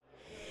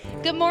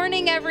Good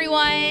morning,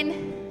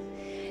 everyone.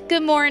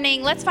 Good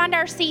morning. Let's find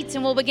our seats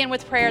and we'll begin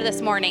with prayer this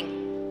morning.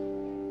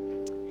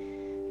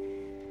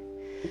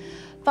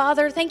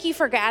 Father, thank you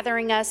for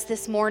gathering us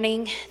this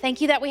morning.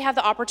 Thank you that we have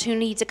the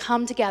opportunity to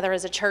come together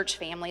as a church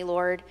family,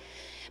 Lord.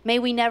 May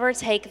we never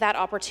take that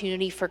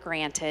opportunity for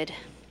granted.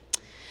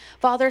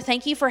 Father,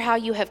 thank you for how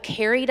you have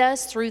carried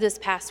us through this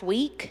past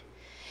week,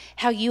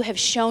 how you have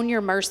shown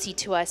your mercy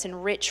to us in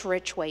rich,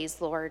 rich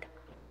ways, Lord.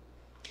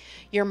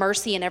 Your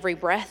mercy in every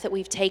breath that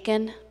we've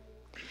taken,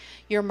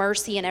 your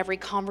mercy in every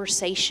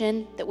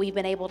conversation that we've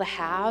been able to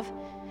have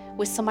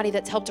with somebody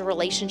that's helped a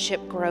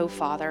relationship grow,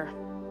 Father.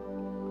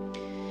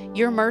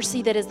 Your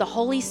mercy that is the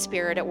Holy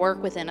Spirit at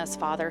work within us,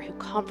 Father, who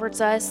comforts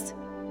us,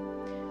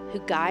 who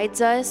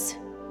guides us,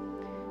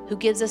 who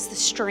gives us the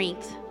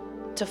strength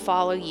to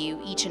follow you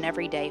each and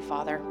every day,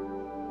 Father.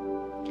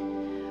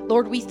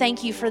 Lord, we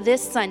thank you for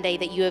this Sunday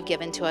that you have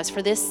given to us,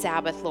 for this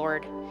Sabbath,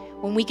 Lord,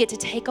 when we get to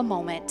take a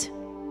moment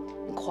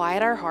and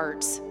quiet our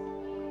hearts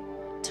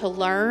to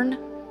learn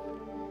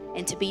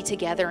and to be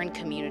together in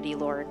community,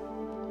 Lord,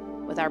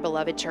 with our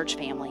beloved church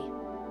family.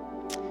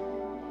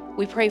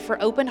 We pray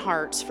for open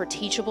hearts, for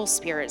teachable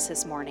spirits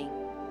this morning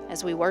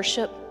as we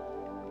worship,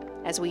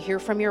 as we hear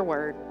from your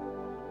word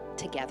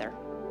together.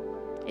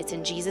 It's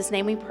in Jesus'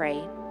 name we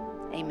pray.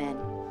 Amen.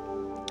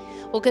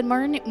 Well, good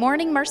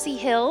morning, Mercy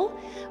Hill.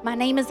 My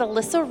name is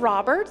Alyssa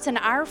Roberts, and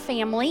our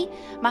family,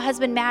 my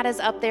husband Matt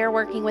is up there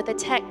working with the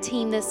tech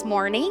team this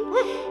morning,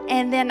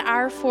 and then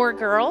our 4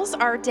 girls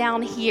are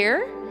down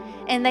here.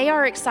 And they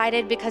are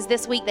excited because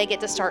this week they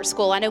get to start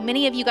school. I know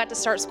many of you got to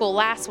start school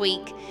last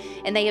week,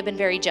 and they have been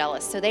very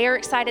jealous. So they are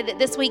excited that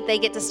this week they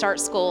get to start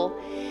school.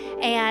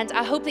 And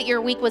I hope that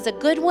your week was a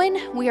good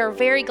one. We are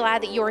very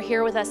glad that you are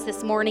here with us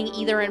this morning,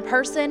 either in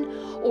person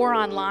or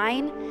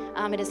online.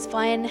 It is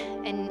fun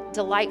and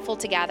delightful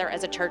to gather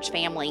as a church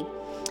family.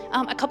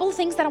 A couple of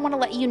things that I want to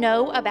let you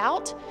know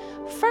about.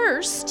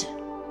 First,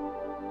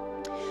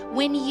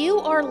 when you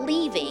are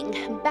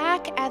leaving,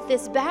 back at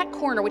this back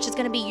corner, which is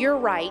going to be your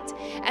right,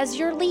 as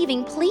you're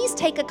leaving, please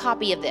take a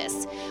copy of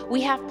this.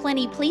 We have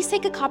plenty. Please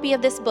take a copy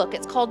of this book.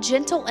 It's called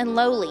Gentle and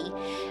Lowly.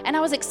 And I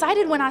was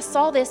excited when I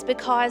saw this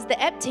because the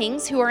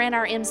Eptings, who are in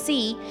our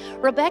MC,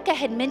 Rebecca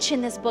had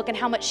mentioned this book and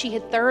how much she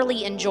had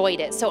thoroughly enjoyed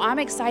it. So I'm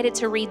excited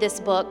to read this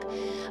book.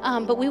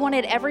 But we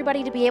wanted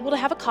everybody to be able to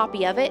have a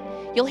copy of it.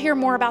 You'll hear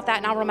more about that,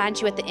 and I'll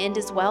remind you at the end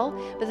as well.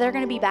 But they're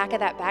going to be back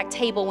at that back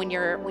table when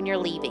you're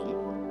leaving.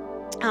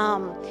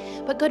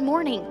 But good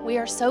morning. We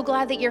are so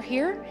glad that you're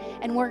here,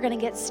 and we're going to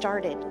get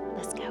started.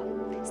 Let's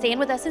go. Stand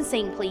with us and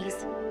sing,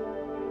 please.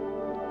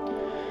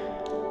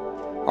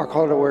 Our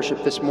call to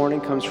worship this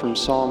morning comes from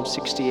Psalm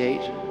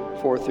 68,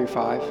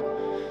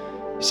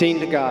 4-5. Sing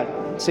to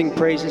God, sing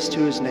praises to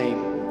his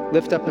name.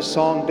 Lift up a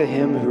song to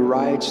him who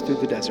rides through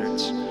the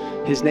deserts.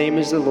 His name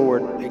is the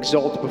Lord,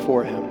 exalt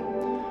before him.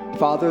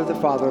 Father of the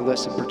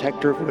fatherless and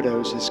protector of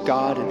widows is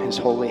God in his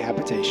holy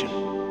habitation.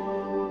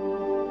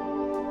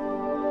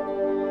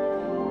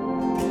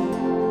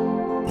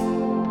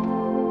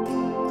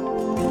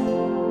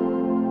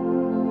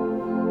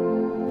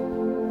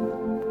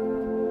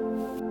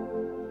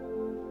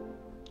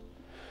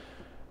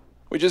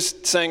 We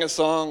just sang a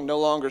song, No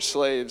Longer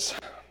Slaves.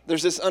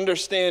 There's this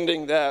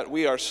understanding that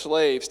we are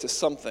slaves to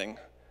something.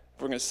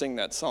 We're going to sing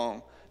that song.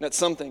 And that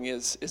something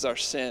is our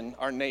sin,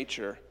 our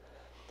nature.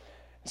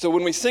 So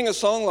when we sing a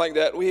song like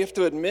that, we have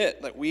to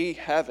admit that we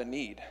have a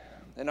need.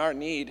 And our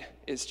need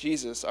is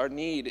Jesus. Our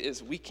need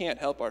is we can't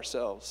help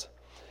ourselves.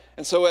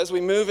 And so as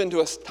we move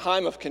into a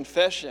time of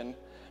confession,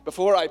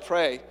 before I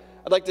pray,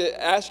 I'd like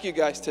to ask you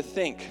guys to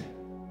think,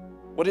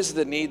 what is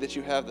the need that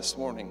you have this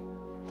morning?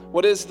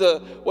 What is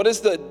the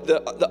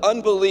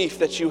unbelief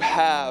that you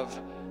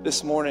have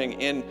this morning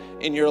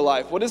in your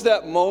life? What is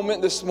that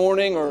moment this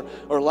morning or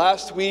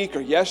last week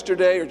or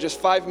yesterday or just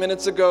 5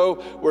 minutes ago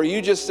where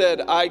you just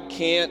said, I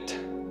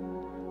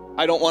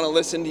don't want to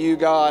listen to you,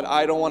 God.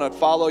 I don't want to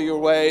follow your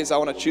ways. I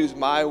want to choose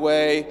my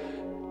way.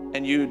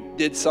 And you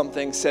did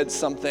something, said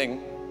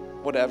something,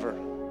 whatever.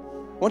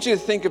 I want you to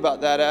think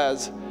about that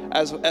as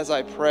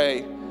I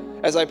pray.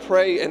 As I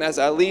pray and as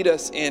I lead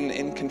us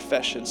in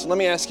confession. So let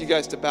me ask you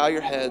guys to bow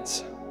your heads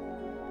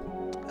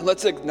and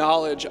let's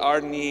acknowledge our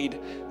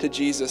need to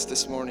Jesus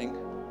this morning.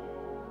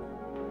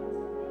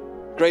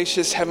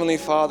 Gracious Heavenly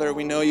Father,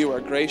 we know you are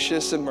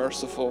gracious and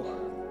merciful.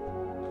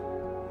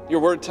 Your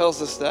word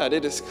tells us that.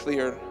 It is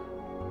clear.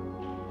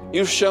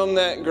 You've shown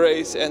that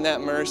grace and that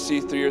mercy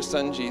through your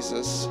Son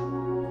Jesus,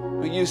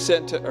 who you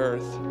sent to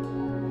earth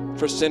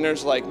for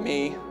sinners like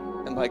me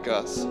and like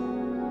us.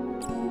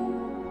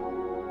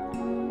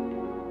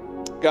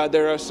 God,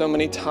 there are so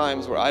many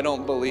times where I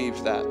don't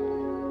believe that.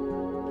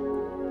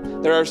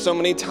 There are so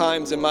many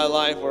times in my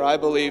life where I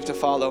believe to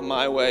follow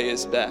my way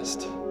is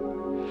best.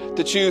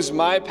 To choose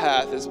my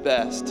path is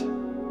best.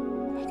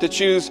 To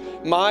choose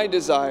my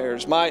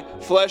desires, my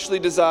fleshly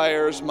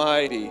desires,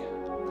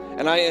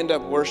 and I end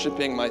up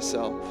worshiping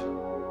myself.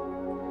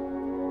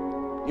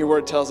 Your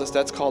word tells us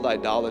that's called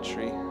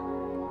idolatry.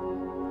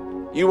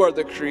 You are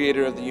the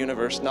creator of the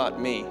universe, not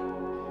me.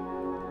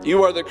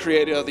 You are the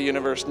creator of the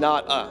universe,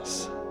 not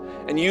us.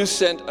 And you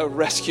sent a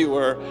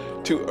rescuer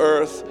to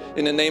earth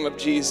in the name of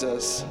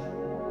Jesus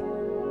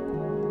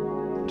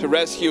to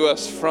rescue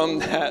us from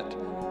that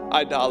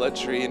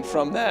idolatry and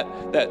from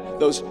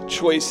those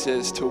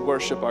choices to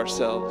worship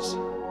ourselves.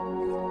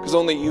 Because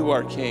only you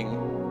are King.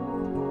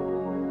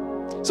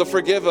 So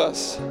forgive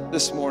us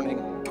this morning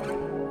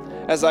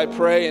as I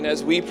pray and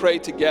as we pray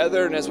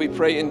together and as we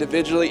pray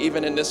individually,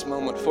 even in this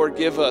moment.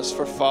 Forgive us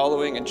for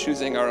following and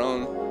choosing our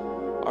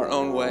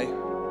own way.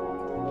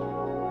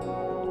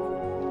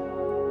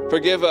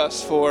 Forgive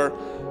us for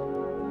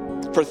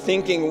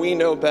thinking we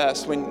know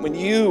best when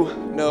you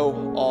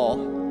know all.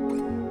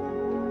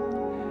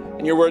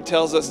 And your word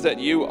tells us that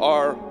you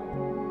are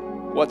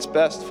what's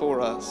best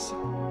for us.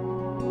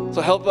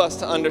 So help us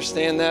to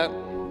understand that.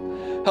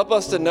 Help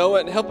us to know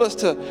it, and help us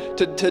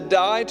to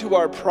die to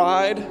our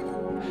pride,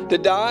 to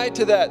die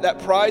to that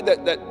pride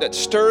that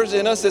stirs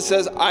in us that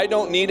says, I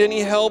don't need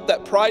any help,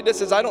 that pride that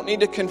says, I don't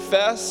need to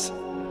confess,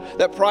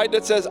 that pride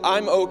that says,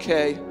 I'm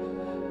okay.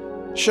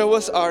 Show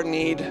us our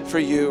need for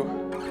you,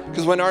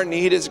 because when our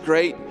need is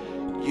great,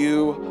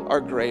 you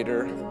are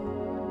greater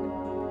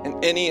in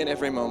any and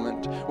every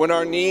moment. When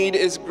our need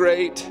is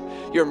great,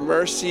 your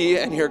mercy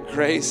and your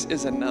grace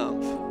is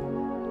enough.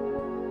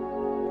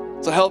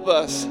 So help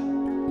us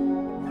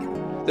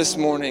this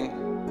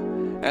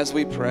morning as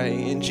we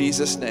pray in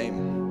Jesus'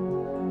 name.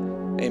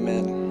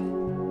 Amen.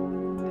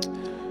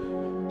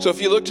 So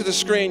if you look to the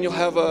screen, you'll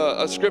have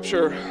a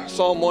scripture,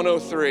 Psalm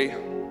 103.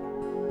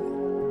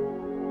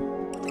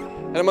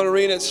 And I'm going to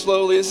read it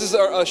slowly. This is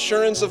our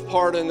assurance of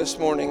pardon this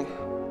morning.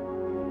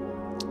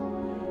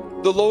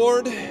 The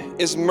Lord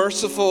is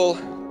merciful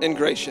and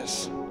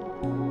gracious,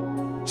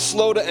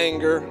 slow to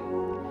anger,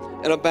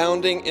 and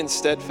abounding in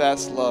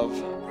steadfast love.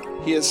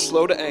 He is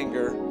slow to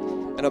anger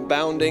and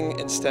abounding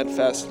in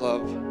steadfast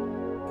love.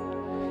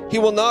 He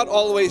will not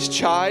always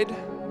chide,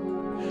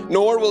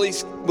 nor will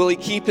he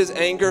keep his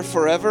anger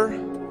forever.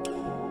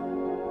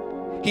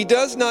 He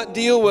does not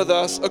deal with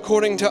us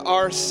according to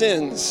our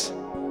sins,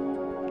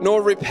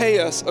 nor repay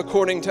us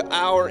according to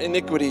our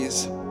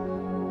iniquities.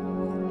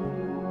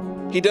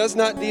 He does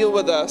not deal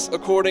with us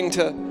according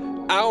to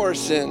our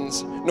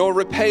sins, nor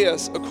repay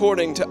us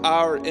according to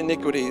our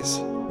iniquities.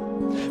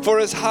 For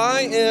as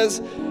high as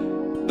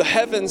the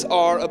heavens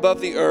are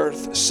above the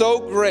earth, so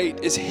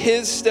great is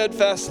his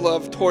steadfast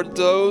love toward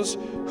those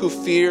who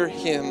fear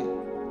him.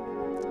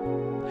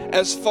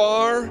 As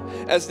far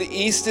as the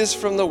east is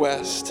from the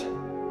west,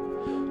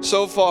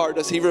 so far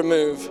does he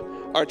remove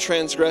our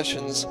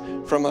transgressions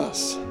from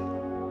us.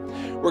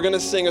 We're going to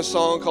sing a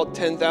song called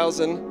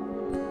 10,000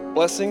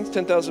 Blessings,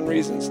 10,000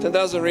 Reasons.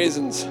 10,000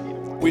 Reasons.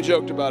 We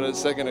joked about it a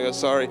second ago,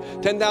 sorry.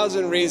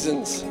 10,000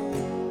 Reasons.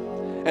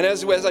 And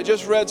as I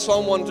just read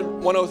Psalm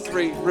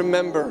 103,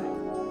 remember,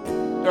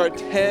 there are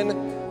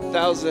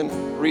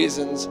 10,000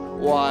 reasons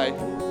why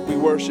we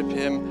worship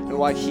him and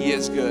why he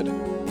is good.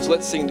 So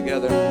let's sing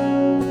together.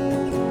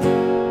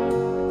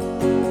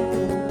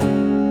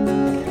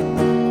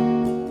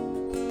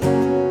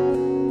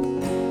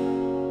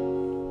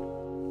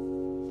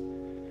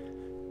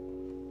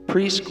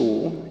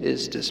 Preschool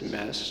is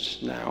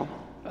dismissed now.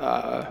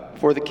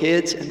 For the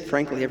kids and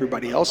frankly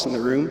everybody else in the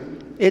room,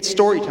 it's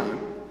story time.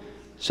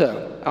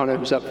 So I don't know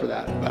who's up for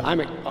that, but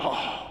Ben.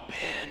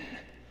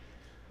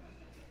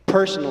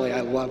 Personally,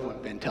 I love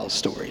when Ben tells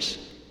stories.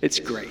 It's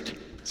great.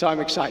 So I'm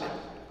excited.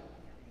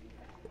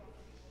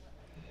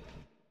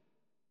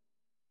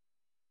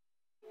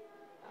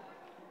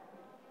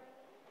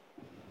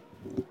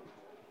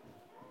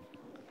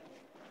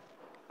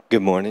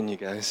 Good morning, you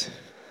guys.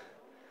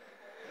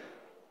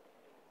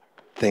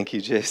 Thank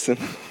you, Jason.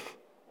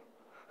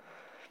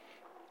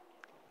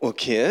 Well,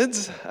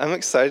 kids, I'm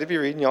excited to be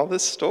reading y'all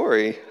this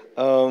story.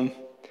 And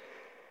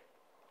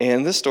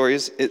this story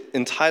is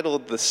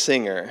entitled The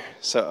Singer.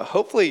 So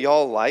hopefully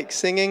y'all like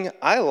singing.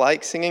 I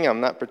like singing. I'm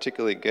not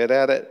particularly good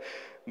at it.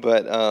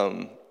 But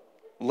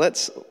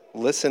let's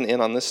listen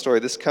in on this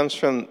story. This comes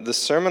from the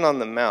Sermon on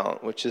the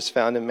Mount, which is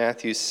found in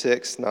Matthew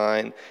 6,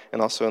 9,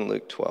 and also in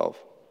Luke 12.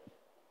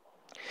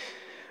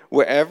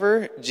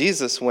 Wherever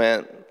Jesus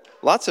went,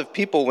 lots of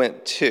people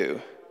went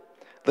too.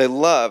 They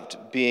loved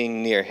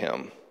being near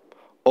him.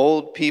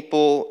 Old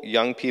people,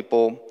 young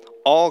people,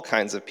 all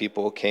kinds of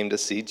people came to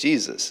see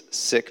Jesus.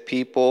 Sick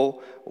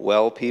people,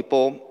 well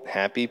people,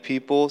 happy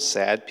people,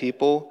 sad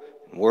people,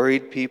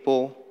 worried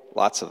people,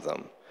 lots of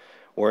them,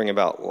 worrying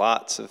about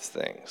lots of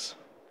things.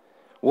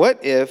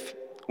 What if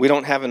we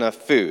don't have enough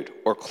food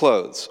or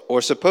clothes,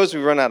 or suppose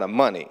we run out of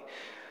money?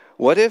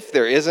 What if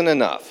there isn't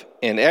enough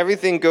and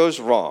everything goes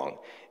wrong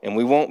and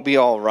we won't be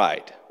all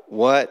right?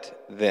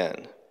 What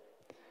then?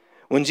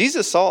 When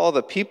Jesus saw all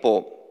the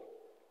people,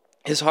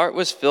 his heart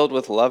was filled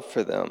with love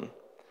for them.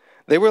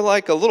 They were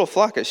like a little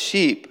flock of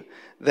sheep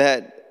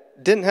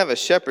that didn't have a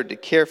shepherd to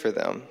care for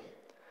them.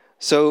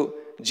 So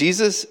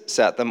Jesus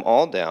sat them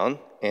all down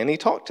and he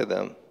talked to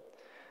them.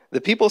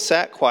 The people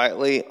sat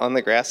quietly on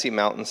the grassy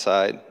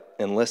mountainside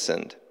and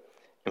listened.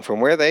 And from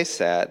where they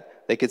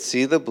sat, They could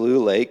see the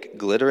blue lake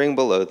glittering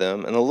below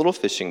them and the little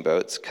fishing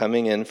boats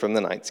coming in from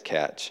the night's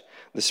catch.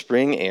 The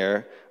spring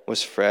air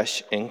was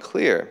fresh and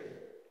clear.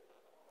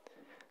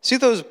 "See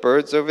those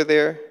birds over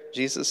there?"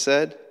 Jesus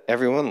said.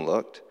 Everyone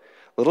looked.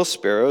 Little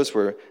sparrows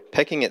were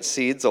pecking at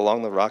seeds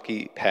along the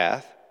rocky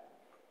path.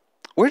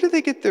 "Where do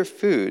they get their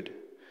food?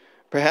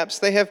 Perhaps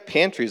they have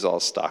pantries all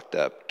stocked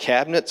up,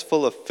 cabinets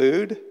full of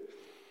food?"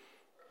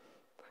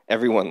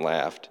 Everyone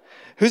laughed.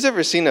 "Who's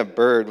ever seen a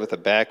bird with a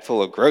bag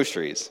full of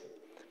groceries?"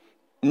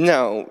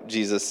 "No,"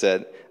 Jesus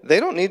said, "they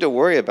don't need to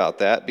worry about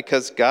that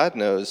because God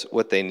knows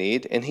what they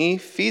need and he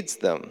feeds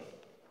them."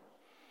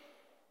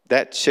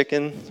 That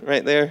chicken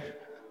right there,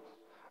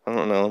 I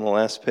don't know, on the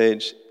last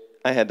page,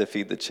 I had to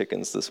feed the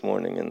chickens this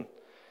morning and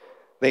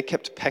they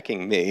kept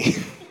pecking me.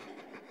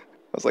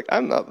 I was like,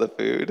 I'm not the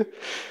food.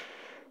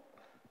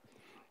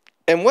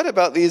 "And what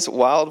about these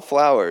wild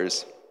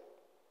flowers?"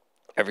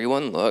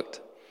 Everyone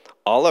looked.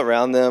 All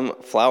around them,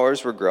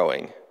 flowers were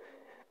growing.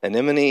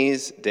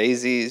 Anemones,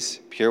 daisies,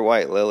 pure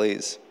white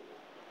lilies.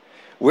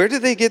 "Where do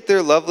they get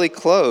their lovely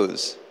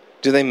clothes?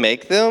 Do they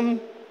make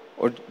them?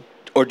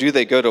 Or do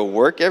they go to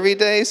work every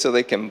day so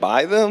they can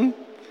buy them?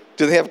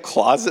 Do they have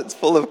closets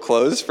full of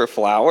clothes for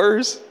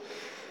flowers?"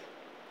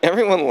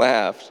 Everyone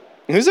laughed.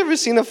 "Who's ever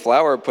seen a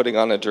flower putting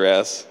on a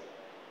dress?"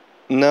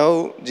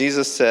 "No,"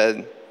 Jesus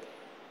said,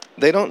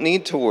 "they don't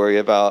need to worry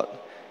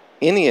about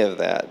any of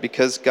that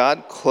because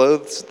God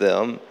clothes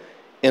them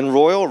in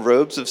royal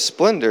robes of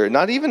splendor.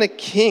 Not even a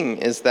king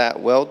is that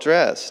well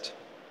dressed."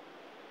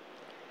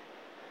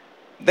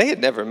 They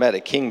had never met a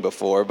king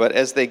before, but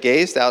as they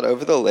gazed out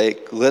over the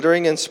lake,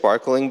 glittering and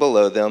sparkling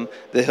below them,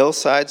 the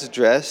hillsides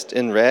dressed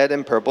in red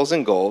and purples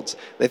and golds,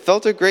 they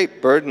felt a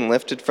great burden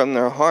lifted from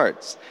their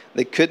hearts.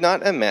 They could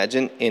not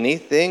imagine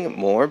anything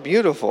more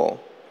beautiful.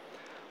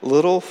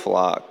 "Little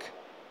flock,"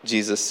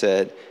 Jesus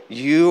said,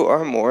 "you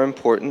are more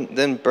important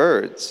than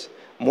birds,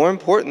 more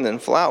important than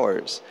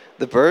flowers.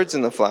 The birds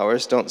and the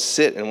flowers don't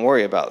sit and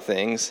worry about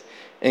things,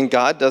 and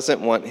God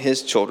doesn't want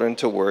his children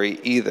to worry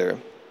either.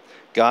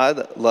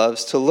 God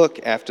loves to look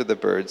after the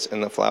birds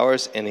and the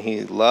flowers, and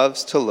he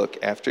loves to look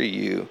after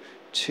you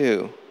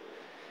too."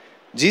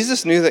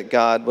 Jesus knew that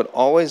God would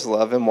always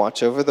love and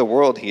watch over the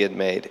world he had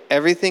made,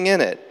 everything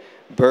in it,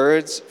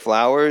 birds,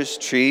 flowers,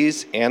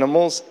 trees,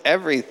 animals,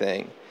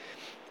 everything,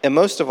 and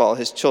most of all,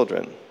 his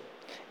children.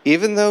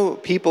 Even though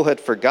people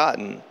had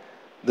forgotten,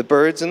 the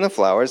birds and the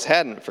flowers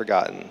hadn't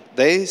forgotten.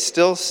 They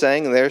still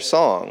sang their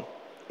song.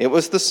 It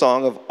was the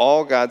song of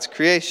all God's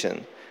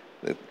creation.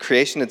 The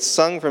creation had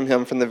sung from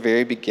him from the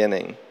very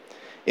beginning.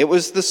 It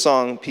was the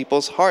song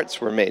people's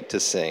hearts were made to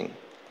sing.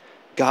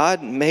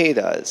 God made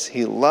us.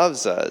 He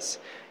loves us.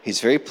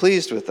 He's very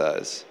pleased with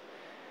us.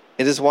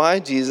 It is why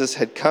Jesus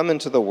had come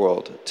into the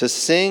world, to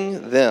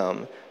sing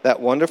them that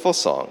wonderful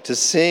song, to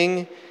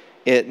sing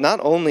it not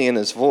only in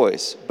his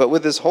voice, but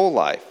with his whole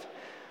life,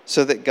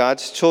 so that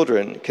God's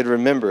children could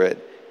remember it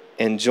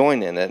and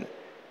join in it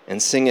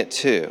and sing it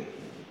too.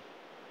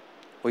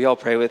 Will you all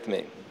pray with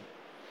me?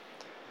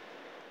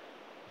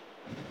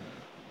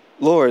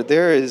 Lord,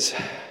 there is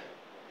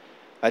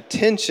a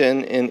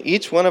tension in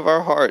each one of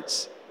our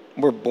hearts.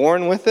 We're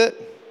born with it,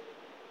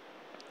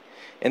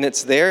 and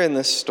it's there in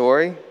this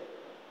story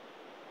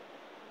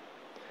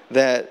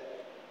that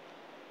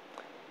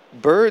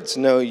birds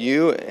know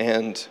you,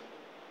 and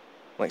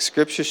like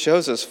Scripture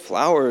shows us,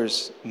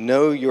 flowers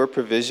know your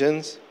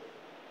provisions,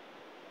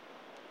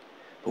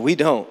 but we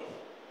don't.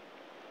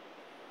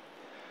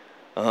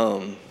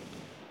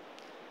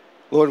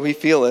 Lord, we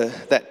feel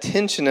that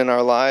tension in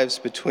our lives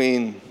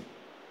between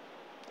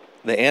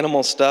the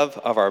animal stuff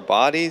of our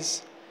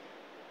bodies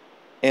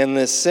and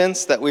this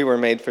sense that we were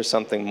made for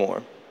something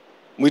more.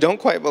 We don't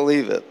quite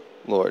believe it,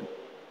 Lord.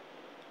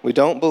 We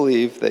don't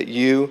believe that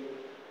you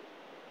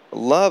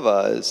love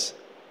us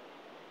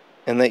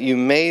and that you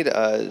made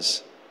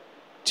us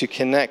to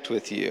connect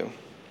with you.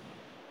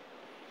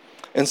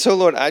 And so,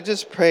 Lord, I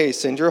just pray,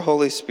 send your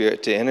Holy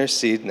Spirit to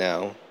intercede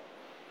now,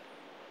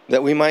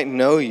 that we might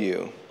know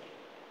you,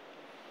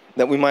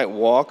 that we might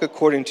walk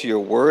according to your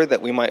word,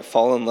 that we might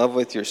fall in love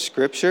with your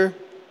scripture,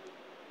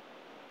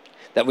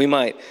 that we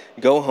might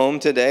go home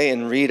today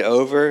and read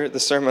over the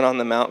Sermon on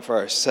the Mount for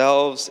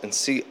ourselves and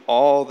see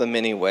all the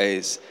many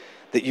ways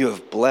that you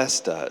have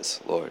blessed us,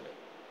 Lord.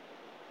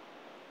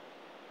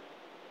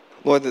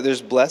 Lord, that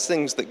there's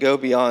blessings that go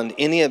beyond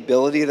any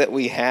ability that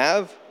we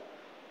have.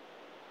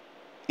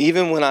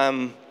 Even when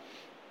I'm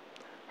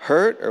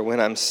hurt or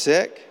when I'm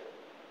sick,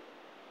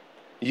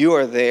 you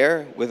are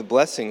there with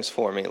blessings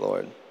for me,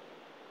 Lord.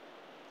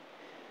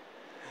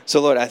 So,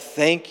 Lord, I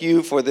thank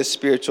you for this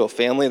spiritual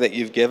family that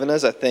you've given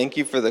us. I thank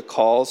you for the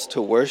calls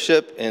to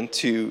worship and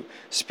to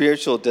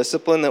spiritual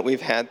discipline that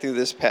we've had through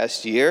this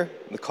past year,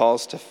 the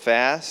calls to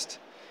fast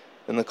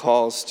and the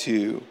calls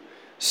to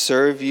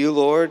serve you,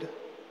 Lord.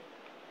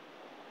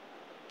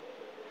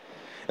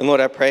 And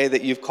Lord, I pray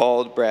that you've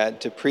called Brad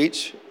to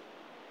preach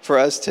for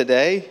us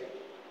today.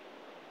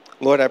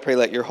 Lord, I pray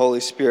let your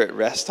Holy Spirit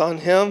rest on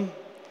him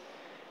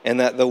and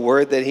that the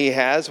word that he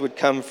has would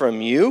come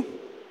from you.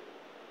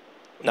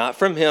 Not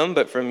from him,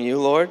 but from you,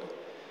 Lord.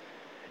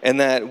 And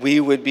that we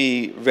would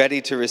be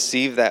ready to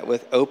receive that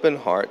with open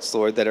hearts,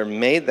 Lord, that are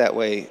made that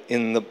way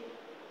in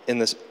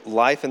this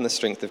life and the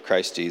strength of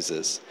Christ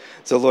Jesus.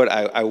 So, Lord,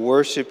 I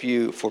worship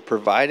you for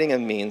providing a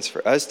means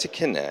for us to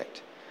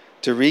connect,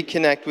 to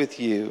reconnect with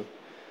you,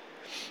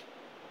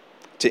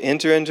 to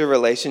enter into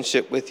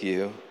relationship with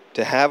you,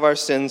 to have our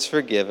sins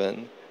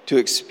forgiven, to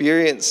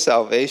experience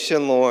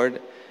salvation,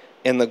 Lord,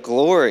 and the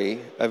glory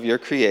of your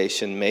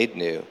creation made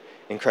new.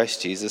 In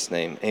Christ Jesus'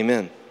 name,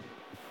 amen.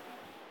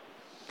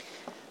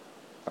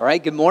 All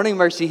right, good morning,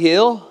 Mercy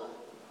Hill.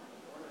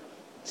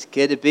 It's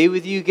good to be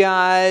with you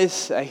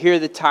guys. I hear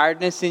the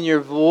tiredness in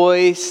your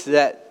voice,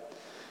 that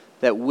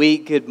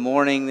weak good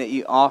morning that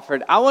you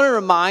offered. I want to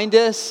remind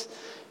us,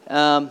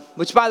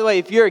 which, by the way,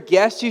 if you're a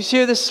guest who's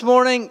here this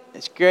morning,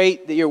 it's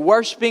great that you're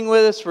worshiping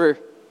with us. We're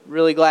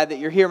really glad that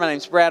you're here. My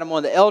name's Brad. I'm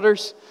one of the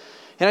elders.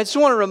 And I just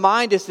want to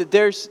remind us that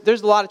there's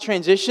a lot of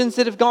transitions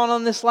that have gone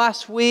on this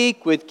last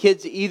week with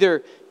kids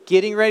either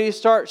getting ready to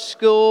start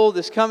school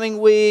this coming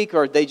week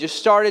or they just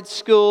started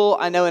school.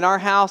 I know in our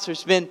house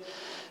there's been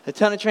a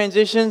ton of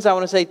transitions. I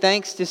want to say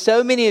thanks to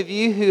so many of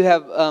you who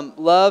have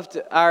loved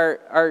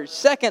our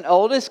second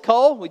oldest,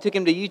 Cole. We took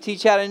him to UT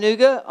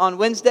Chattanooga on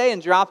Wednesday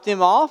and dropped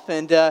him off.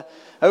 And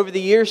over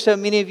the years, so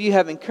many of you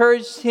have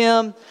encouraged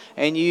him,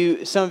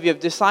 and some of you have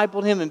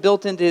discipled him and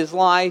built into his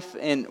life,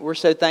 and we're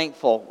so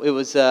thankful.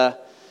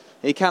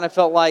 It kind of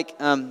felt like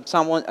Psalm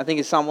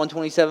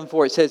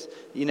 127:4. It says,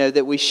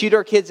 that we shoot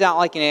our kids out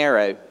like an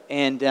arrow.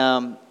 And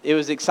it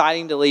was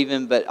exciting to leave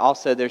him, but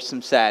also there's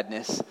some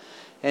sadness.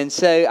 And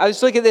so I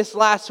was looking at this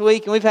last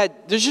week, and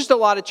there's just a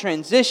lot of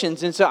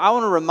transitions. And so I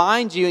want to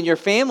remind you, in your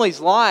family's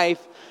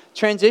life,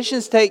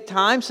 transitions take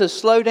time, so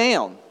slow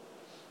down.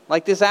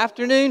 Like this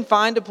afternoon,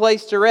 find a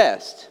place to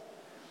rest.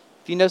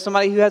 If you know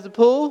somebody who has a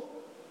pool,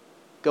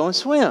 go and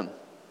swim.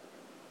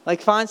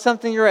 Find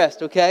something to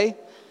rest, okay?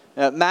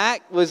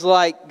 Mac was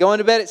going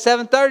to bed at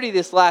 7:30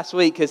 this last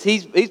week because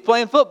he's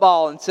playing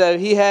football. And so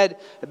he had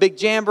a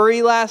big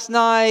jamboree last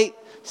night,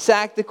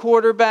 sacked the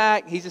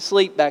quarterback. He's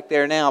asleep back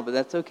there now, but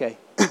that's okay.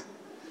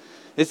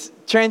 It's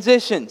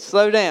transition.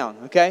 Slow down,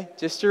 okay?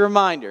 Just a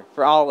reminder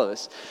for all of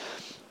us.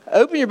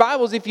 Open your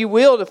Bibles, if you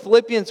will, to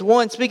Philippians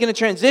 1. Speaking of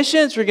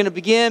transitions, we're going to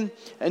begin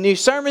a new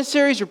sermon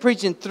series. We're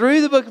preaching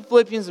through the book of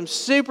Philippians. I'm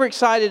super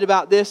excited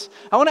about this.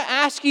 I want to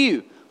ask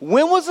you,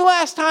 when was the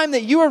last time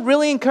that you were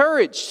really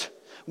encouraged?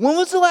 When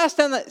was the last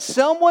time that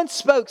someone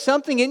spoke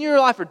something in your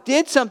life or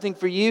did something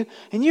for you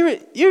and you're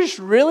just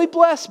really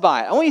blessed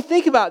by it? I want you to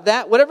think about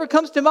that. Whatever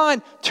comes to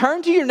mind,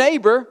 turn to your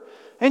neighbor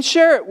and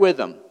share it with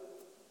them.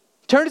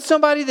 Turn to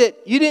somebody that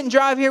you didn't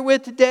drive here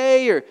with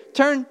today, or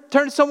turn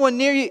to someone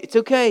near you. It's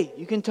okay.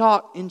 You can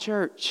talk in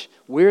church.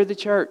 We're the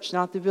church,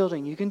 not the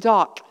building. You can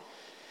talk.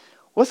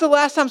 What's the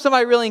last time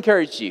somebody really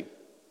encouraged you?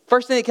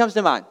 First thing that comes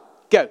to mind.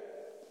 Go.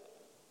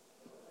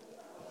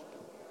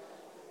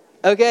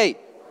 Okay.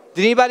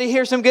 Did anybody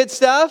hear some good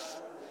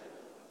stuff?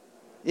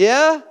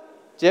 Yeah?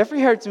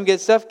 Jeffrey heard some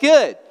good stuff.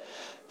 Good.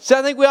 So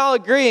I think we all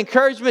agree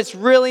encouragement's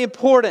really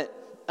important.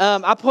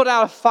 I pulled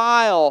out a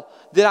file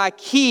that I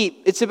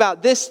keep. It's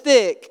about this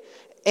thick.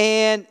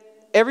 And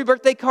every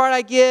birthday card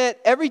I get,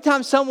 every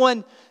time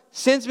someone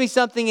sends me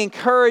something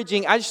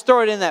encouraging, I just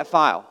throw it in that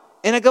file.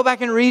 And I go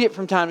back and read it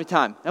from time to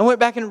time. I went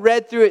back and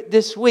read through it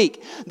this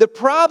week. The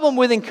problem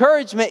with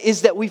encouragement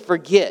is that we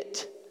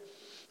forget.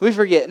 We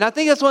forget. And I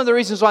think that's one of the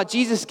reasons why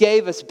Jesus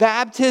gave us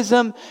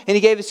baptism and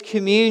He gave us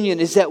communion,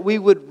 is that we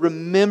would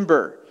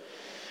remember.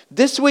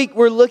 This week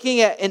we're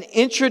looking at an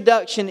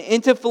introduction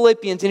into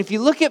Philippians. And if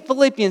you look at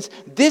Philippians,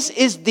 this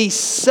is the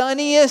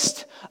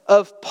sunniest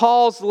of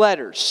Paul's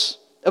letters.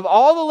 Of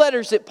all the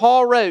letters that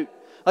Paul wrote,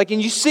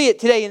 and you see it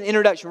today in the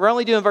introduction. We're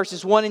only doing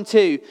verses 1 and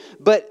 2.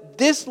 But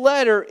this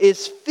letter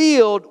is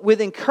filled with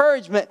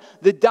encouragement.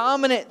 The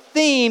dominant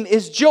theme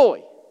is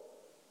joy.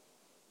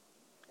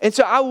 And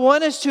so I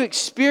want us to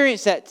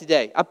experience that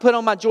today. I put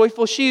on my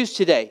joyful shoes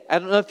today. I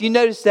don't know if you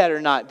noticed that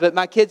or not, but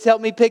my kids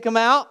helped me pick them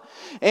out.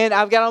 And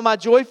I've got on my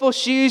joyful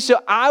shoes. So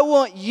I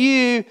want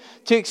you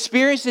to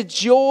experience the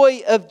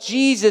joy of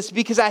Jesus,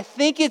 because I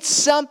think it's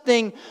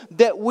something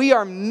that we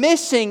are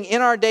missing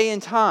in our day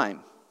and time.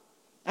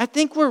 I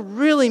think we're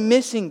really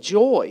missing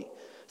joy.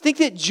 I think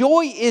that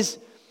joy is,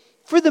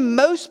 for the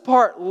most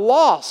part,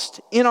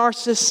 lost in our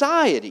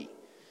society.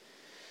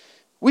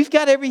 We've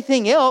got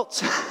everything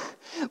else.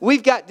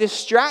 We've got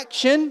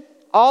distraction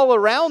all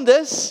around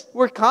us.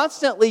 We're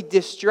constantly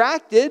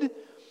distracted.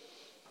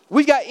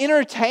 We've got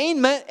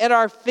entertainment at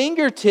our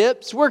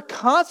fingertips. We're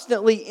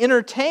constantly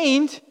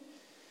entertained.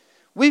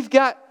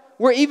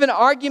 We're even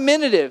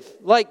argumentative.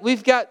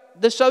 We've got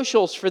the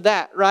socials for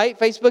that, right?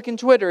 Facebook and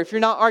Twitter. If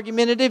you're not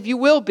argumentative, you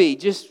will be.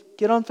 Just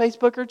get on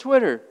Facebook or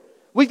Twitter.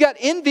 We've got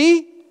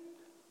envy.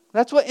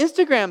 That's what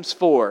Instagram's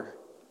for.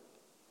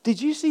 Did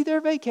you see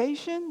their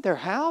vacation, their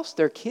house,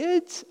 their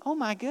kids? Oh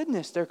my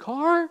goodness, their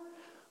car?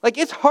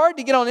 It's hard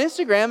to get on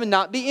Instagram and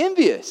not be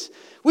envious.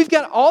 We've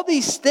got all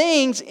these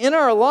things in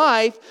our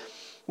life.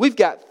 We've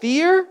got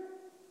fear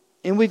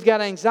and we've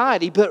got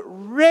anxiety, but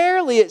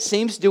rarely, it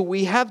seems, do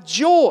we have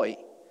joy.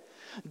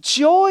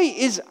 Joy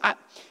is,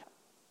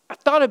 I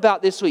thought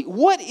about this week,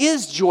 what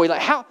is joy?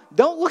 Like, how?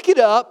 Don't look it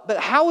up, but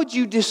how would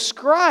you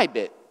describe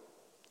it?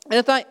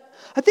 And I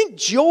think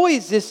joy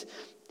is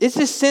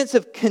this sense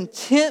of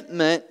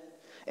contentment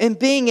and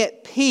being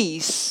at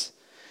peace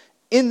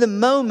in the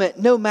moment,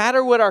 no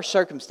matter what our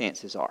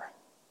circumstances are.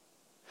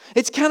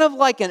 It's kind of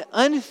like an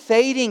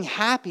unfading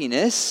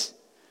happiness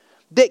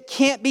that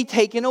can't be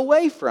taken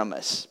away from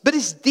us. But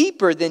it's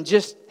deeper than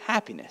just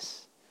happiness.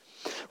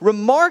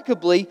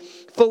 Remarkably,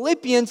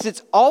 Philippians,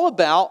 it's all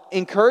about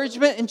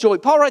encouragement and joy.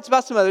 Paul writes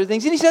about some other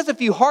things, and he says a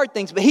few hard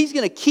things, but he's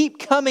going to keep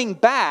coming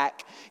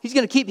back. He's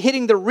going to keep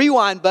hitting the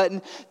rewind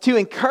button to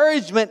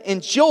encouragement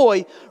and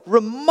joy.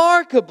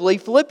 Remarkably,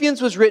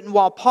 Philippians was written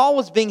while Paul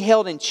was being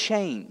held in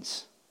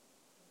chains.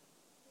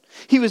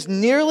 He was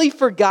nearly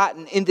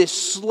forgotten in this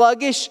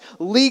sluggish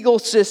legal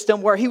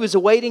system where he was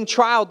awaiting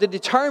trial to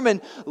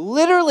determine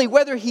literally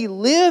whether he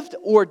lived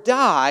or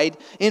died.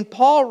 And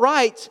Paul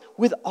writes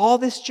with all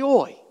this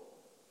joy.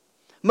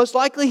 Most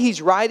likely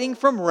he's writing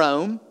from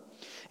Rome.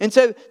 And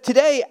so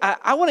today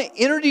I want to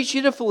introduce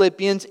you to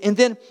Philippians, and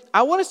then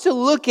I want us to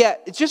look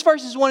at, it's just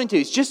verses 1 and 2.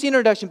 It's just the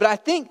introduction, but I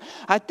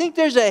think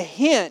there's a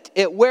hint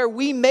at where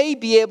we may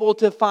be able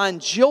to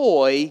find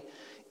joy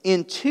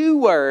in two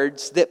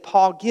words that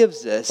Paul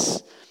gives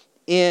us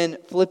in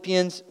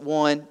Philippians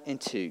 1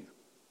 and 2.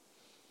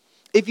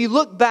 If you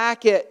look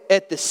back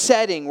at the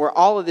setting where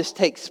all of this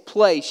takes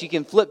place, you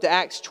can flip to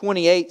Acts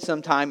 28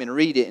 sometime and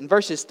read it. In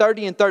verses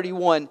 30 and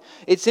 31,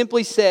 it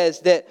simply says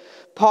that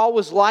Paul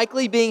was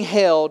likely being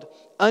held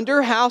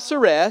under house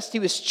arrest. He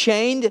was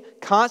chained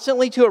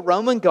constantly to a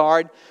Roman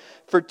guard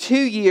for 2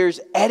 years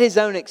at his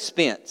own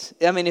expense.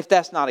 I mean, if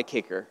that's not a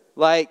kicker.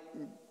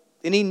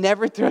 And he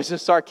never throws a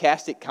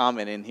sarcastic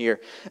comment in here.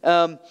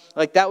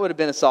 That would have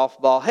been a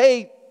softball.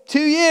 Hey,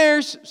 2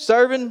 years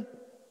serving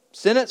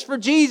sentence for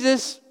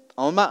Jesus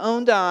on my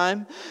own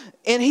dime.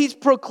 And he's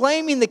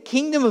proclaiming the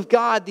kingdom of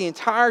God the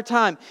entire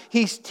time.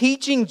 He's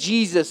teaching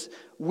Jesus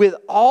with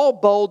all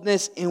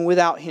boldness and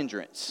without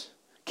hindrance.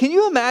 Can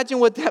you imagine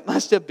what that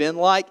must have been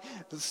like?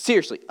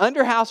 Seriously,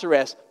 under house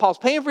arrest. Paul's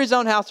paying for his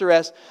own house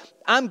arrest.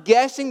 I'm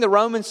guessing the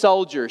Roman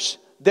soldiers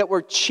that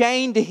were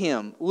chained to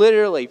him,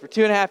 literally, for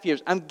 2.5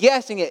 years. I'm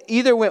guessing it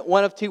either went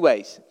one of two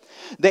ways.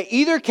 They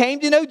either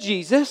came to know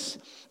Jesus,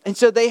 and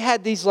so they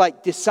had these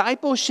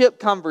discipleship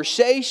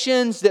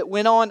conversations that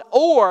went on,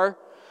 or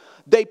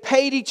they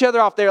paid each other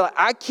off. They're like,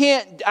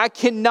 I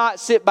cannot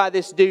sit by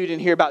this dude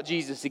and hear about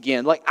Jesus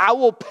again. I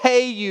will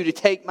pay you to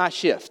take my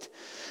shift.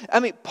 I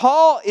mean,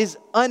 Paul is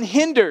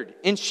unhindered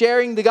in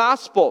sharing the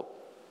gospel.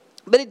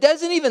 But it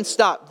doesn't even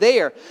stop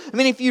there. I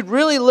mean, if you'd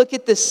really look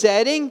at the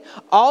setting,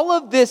 all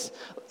of this,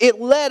 it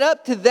led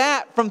up to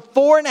that from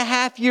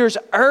 4.5 years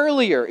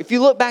earlier. If you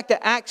look back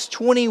to Acts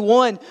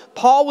 21,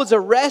 Paul was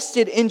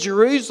arrested in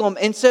Jerusalem.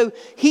 And so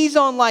he's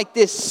on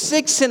this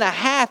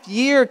 6.5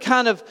 year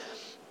kind of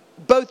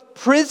both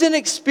prison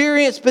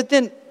experience, but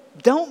then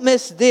don't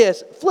miss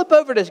this. Flip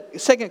over to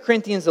 2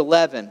 Corinthians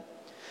 11.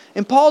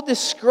 And Paul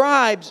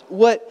describes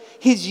what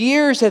his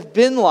years have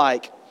been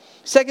like.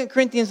 2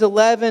 Corinthians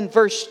 11,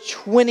 verse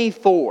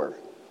 24.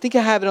 I think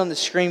I have it on the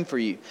screen for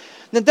you.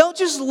 Now, don't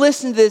just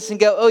listen to this and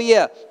go, oh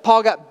yeah,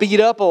 Paul got beat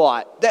up a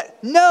lot.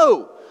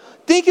 No.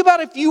 Think about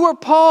if you were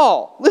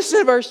Paul. Listen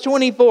to verse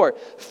 24.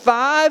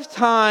 5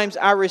 times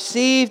I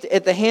received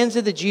at the hands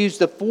of the Jews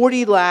the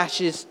 40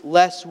 lashes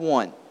less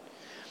one.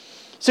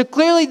 So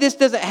clearly this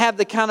doesn't have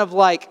the kind of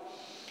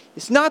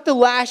it's not the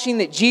lashing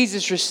that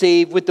Jesus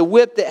received with the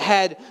whip that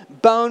had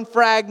bone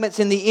fragments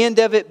in the end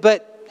of it,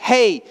 but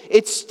hey,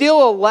 it's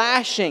still a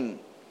lashing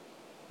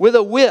with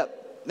a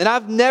whip. And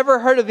I've never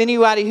heard of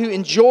anybody who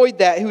enjoyed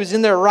that, who was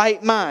in their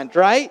right mind,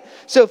 right?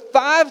 So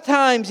 5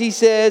 times he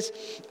says,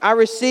 I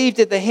received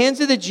at the hands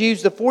of the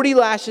Jews the 40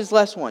 lashes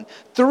less one.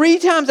 3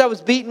 times I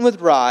was beaten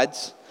with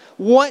rods.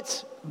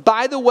 Once,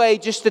 by the way,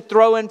 just to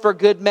throw in for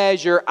good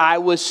measure, I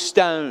was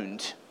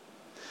stoned.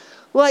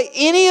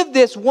 Any of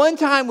this one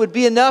time would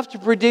be enough to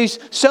produce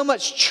so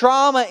much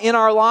trauma in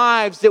our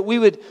lives that we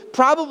would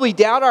probably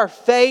doubt our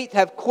faith,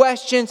 have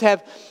questions,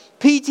 have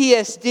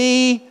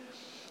PTSD.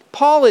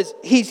 Paul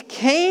he's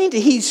caned,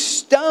 he's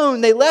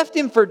stoned. They left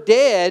him for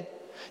dead.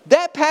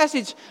 That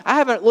passage, I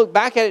haven't looked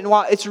back at it in a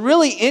while. It's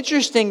really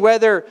interesting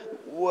whether,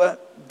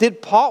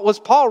 was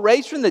Paul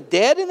raised from the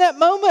dead in that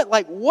moment?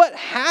 What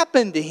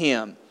happened to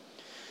him?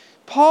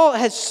 Paul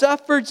has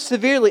suffered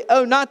severely.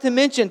 Oh, not to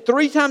mention,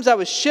 3 times I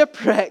was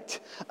shipwrecked.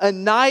 A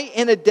night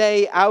and a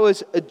day I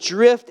was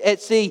adrift at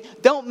sea.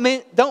 Don't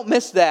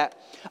miss that.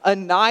 A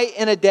night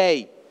and a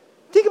day.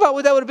 Think about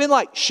what that would have been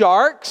like.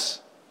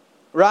 Sharks,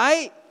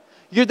 right?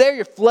 You're there,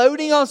 you're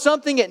floating on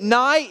something at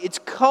night. It's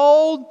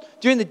cold.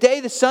 During the day,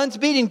 the sun's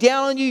beating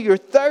down on you. You're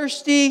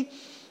thirsty.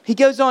 He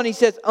goes on, he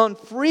says, on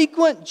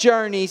frequent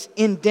journeys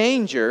in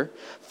danger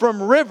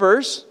from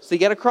rivers. So you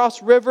got to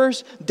cross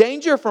rivers.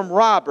 Danger from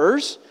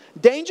robbers.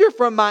 Danger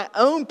from my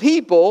own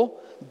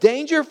people,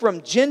 danger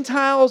from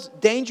Gentiles,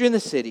 danger in the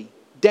city,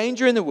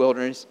 danger in the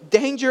wilderness,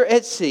 danger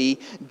at sea,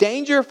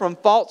 danger from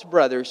false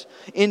brothers,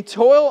 in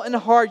toil and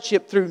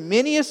hardship through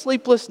many a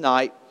sleepless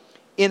night,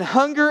 in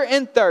hunger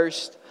and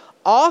thirst,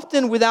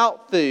 often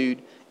without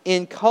food,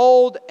 in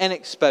cold and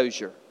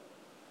exposure.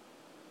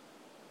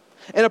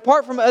 And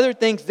apart from other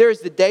things, there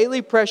is the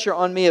daily pressure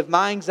on me of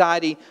my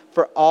anxiety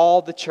for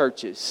all the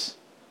churches.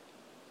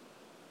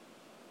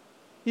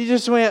 You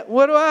just went,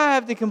 what do I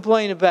have to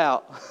complain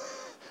about?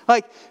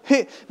 Like,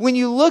 when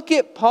you look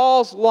at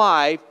Paul's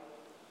life,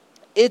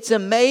 it's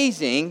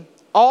amazing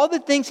all the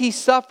things he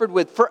suffered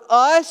with. For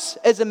us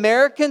as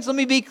Americans, let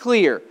me be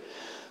clear.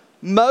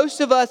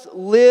 Most of us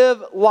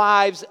live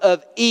lives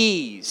of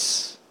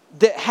ease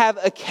that have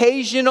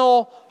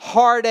occasional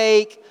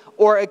heartache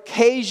or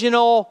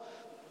occasional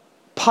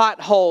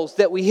potholes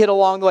that we hit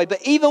along the way.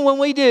 But even when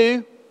we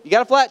do, you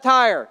got a flat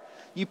tire,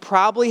 you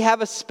probably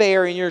have a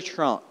spare in your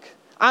trunk.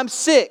 I'm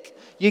sick.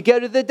 You go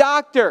to the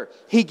doctor.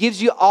 He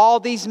gives you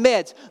all these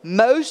meds.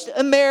 Most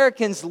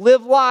Americans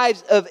live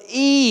lives of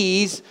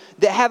ease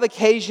that have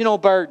occasional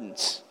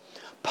burdens.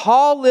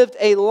 Paul lived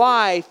a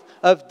life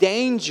of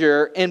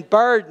danger and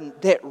burden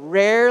that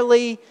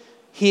rarely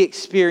he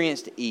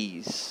experienced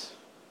ease.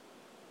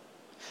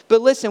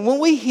 But listen, when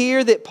we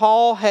hear that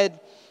Paul had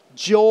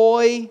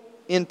joy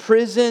in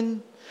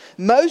prison,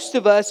 most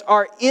of us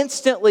are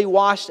instantly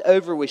washed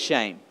over with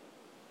shame.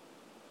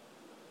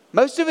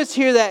 Most of us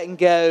hear that and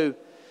go,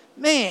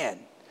 man,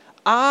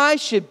 I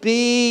should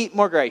be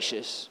more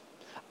gracious.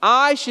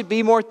 I should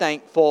be more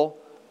thankful.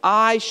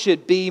 I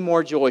should be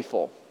more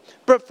joyful.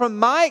 But from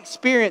my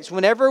experience,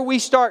 whenever we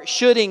start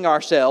shoulding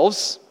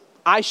ourselves,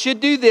 I should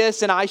do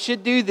this and I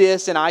should do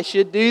this and I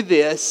should do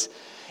this,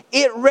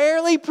 it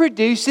rarely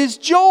produces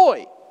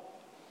joy.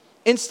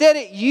 Instead,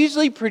 it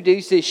usually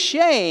produces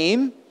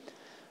shame,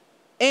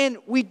 and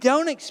we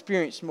don't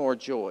experience more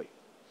joy.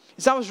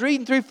 As I was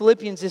reading through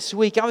Philippians this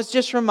week, I was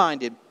just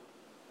reminded,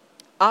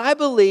 I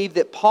believe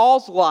that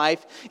Paul's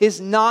life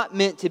is not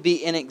meant to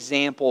be an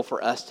example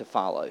for us to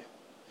follow.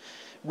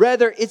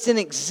 Rather, it's an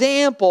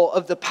example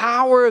of the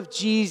power of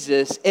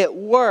Jesus at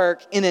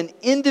work in an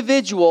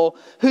individual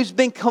who's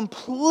been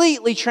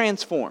completely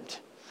transformed.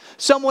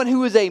 Someone who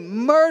was a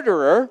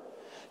murderer,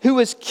 who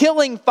was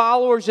killing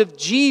followers of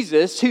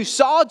Jesus, who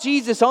saw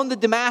Jesus on the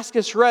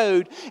Damascus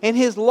Road, and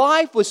his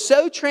life was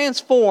so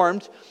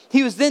transformed.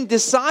 He was then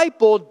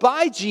discipled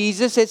by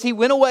Jesus as he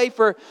went away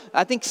for,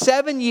 I think,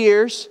 7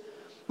 years.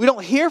 We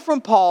don't hear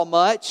from Paul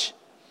much.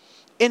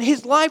 And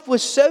his life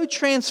was so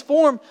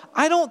transformed.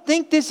 I don't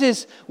think this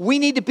is, we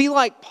need to be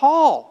like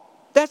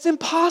Paul. That's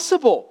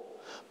impossible.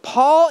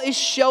 Paul is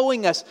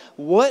showing us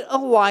what a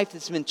life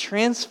that's been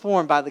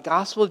transformed by the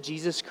gospel of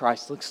Jesus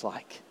Christ looks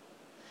like.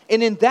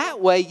 And in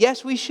that way,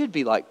 yes, we should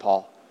be like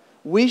Paul.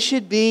 We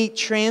should be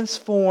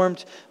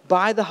transformed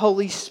by the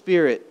Holy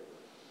Spirit.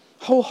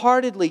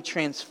 Wholeheartedly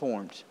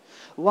transformed.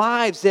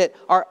 Lives that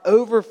are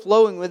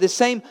overflowing with the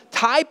same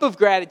type of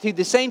gratitude,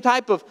 the same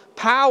type of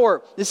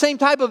power, the same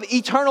type of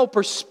eternal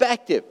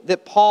perspective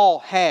that Paul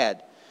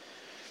had.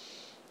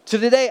 So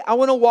today, I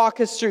want to walk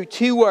us through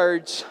 2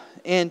 words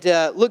and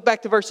look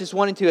back to verses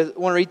 1 and 2. I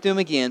want to read through them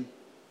again.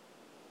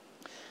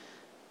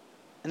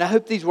 And I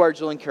hope these words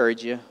will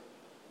encourage you.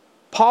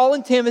 Paul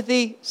and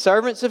Timothy,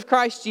 servants of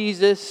Christ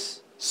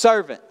Jesus,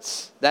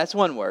 servants. That's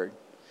one word.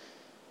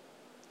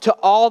 To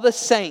all the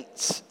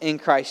saints in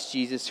Christ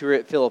Jesus who are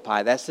at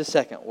Philippi. That's the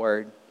second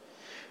word.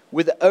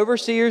 With the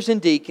overseers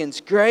and deacons,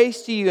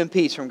 grace to you and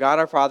peace from God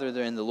our Father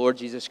and the Lord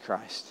Jesus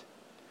Christ.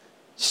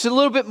 Just a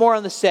little bit more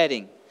on the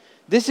setting.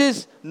 This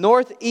is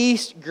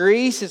northeast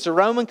Greece. It's a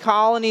Roman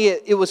colony.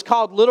 It was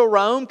called Little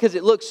Rome because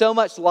it looked so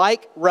much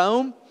like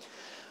Rome.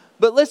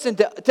 But listen,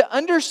 to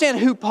understand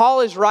who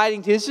Paul is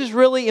writing to, this is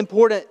really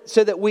important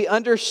so that we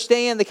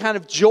understand the kind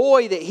of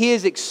joy that he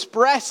is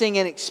expressing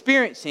and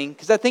experiencing,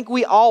 because I think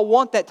we all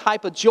want that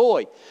type of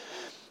joy.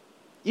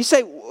 You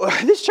say,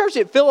 this church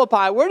at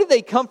Philippi, where did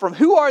they come from?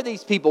 Who are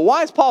these people?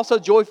 Why is Paul so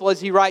joyful as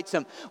he writes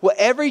them? Well,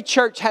 every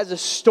church has a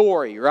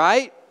story,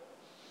 right?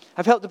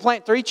 I've helped to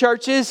plant 3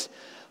 churches.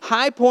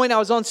 High Point, I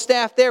was on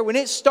staff there. When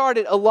it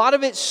started, a lot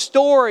of its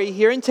story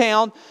here in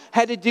town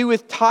had to do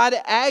with Todd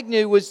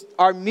Agnew was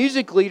our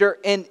music leader,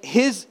 and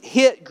his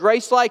hit,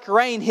 Grace Like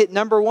Rain, hit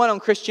 #1 on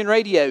Christian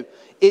radio.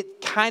 It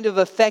kind of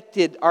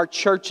affected our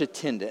church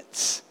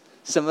attendance.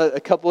 A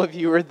couple of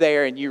you were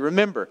there and you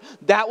remember.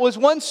 That was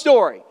one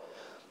story.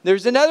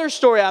 There's another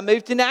story. I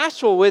moved to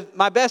Nashville with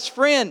my best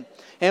friend,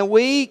 and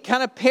we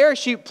kind of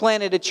parachute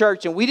planted a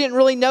church, and we didn't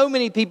really know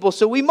many people,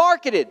 so we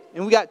marketed,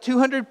 and we got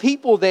 200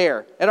 people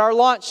there at our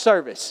launch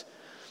service.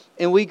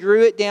 And we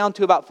grew it down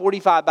to about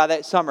 45 by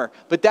that summer.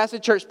 But that's a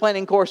church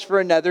planting course for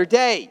another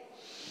day.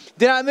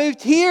 Then I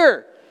moved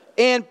here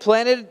and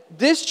planted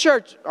this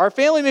church. Our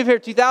family moved here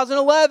in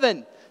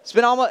 2011.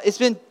 It's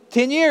been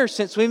 10 years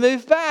since we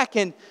moved back,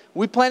 and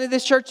we planted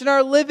this church in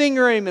our living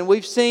room, and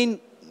we've seen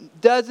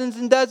dozens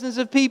and dozens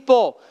of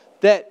people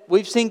that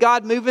we've seen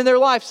God move in their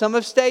life. Some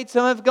have stayed,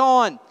 some have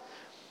gone.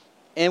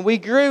 And we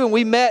grew, and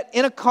we met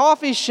in a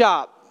coffee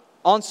shop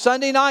on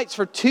Sunday nights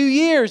for 2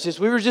 years as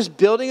we were just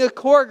building a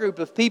core group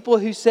of people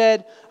who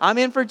said, I'm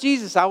in for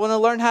Jesus. I want to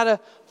learn how to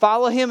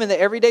follow Him in the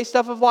everyday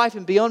stuff of life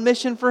and be on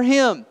mission for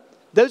Him.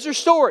 Those are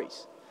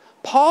stories.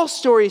 Paul's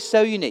story is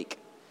so unique.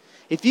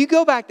 If you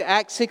go back to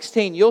Acts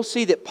 16, you'll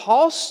see that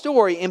Paul's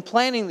story in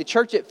planning the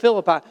church at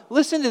Philippi,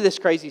 listen to this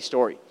crazy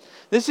story.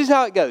 This is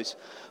how it goes.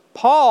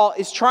 Paul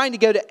is trying to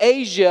go to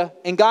Asia,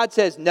 and God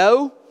says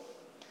no.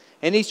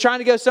 And he's trying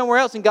to go somewhere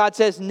else, and God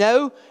says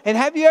no. And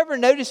have you ever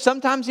noticed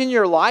sometimes in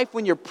your life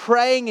when you're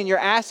praying and you're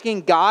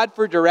asking God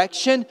for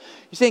direction,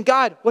 you're saying,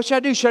 God, what should I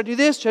do? Should I do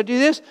this? Should I do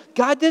this?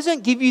 God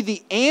doesn't give you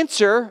the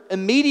answer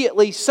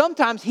immediately.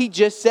 Sometimes He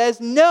just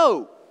says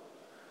no.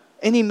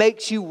 And He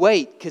makes you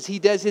wait because He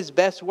does His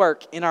best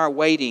work in our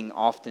waiting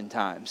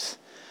oftentimes.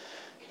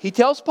 He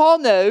tells Paul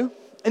no.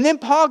 And then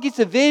Paul gets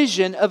a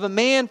vision of a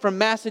man from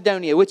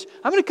Macedonia, which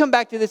I'm going to come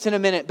back to this in a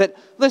minute. But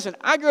listen,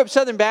 I grew up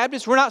Southern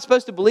Baptist. We're not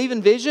supposed to believe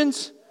in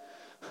visions.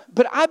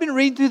 But I've been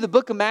reading through the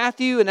book of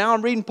Matthew, and now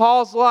I'm reading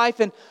Paul's life.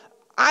 And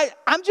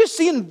I'm just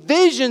seeing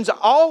visions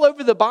all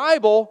over the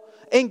Bible.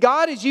 And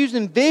God is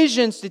using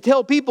visions to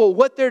tell people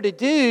what they're to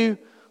do.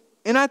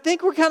 And I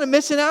think we're kind of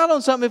missing out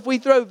on something if we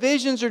throw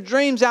visions or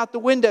dreams out the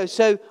window.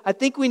 So I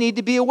think we need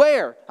to be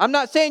aware. I'm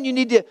not saying you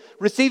need to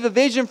receive a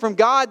vision from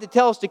God to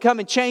tell us to come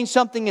and change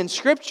something in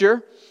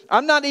Scripture.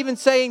 I'm not even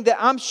saying that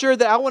I'm sure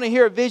that I want to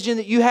hear a vision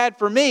that you had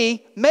for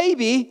me.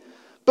 Maybe.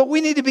 But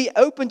we need to be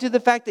open to the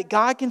fact that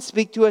God can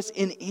speak to us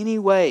in any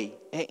way,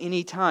 at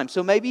any time.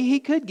 So maybe He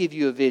could give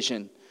you a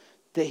vision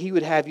that He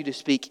would have you to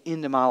speak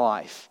into my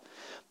life.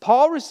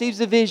 Paul receives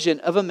a vision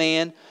of a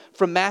man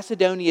from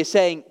Macedonia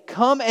saying,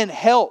 come and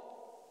help.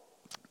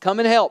 Come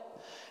and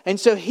help. And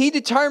so he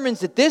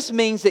determines that this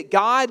means that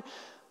God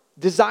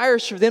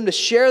desires for them to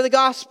share the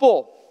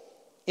gospel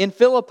in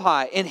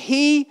Philippi. And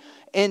he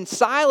and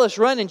Silas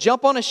run and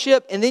jump on a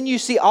ship, and then you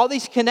see all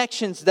these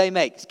connections they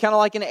make. It's kind of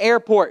like an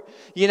airport,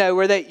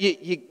 where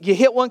you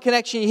hit one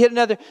connection, you hit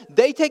another.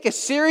 They take a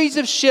series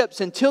of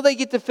ships until they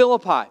get to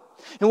Philippi.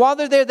 And while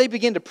they're there, they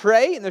begin to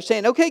pray, and they're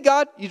saying, okay,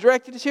 God, you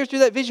directed us here through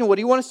that vision. What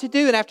do you want us to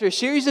do? And after a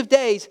series of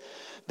days,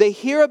 they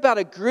hear about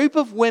a group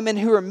of women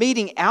who are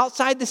meeting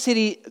outside the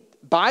city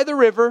by the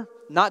river,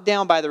 not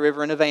down by the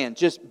river in a van,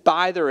 just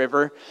by the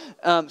river.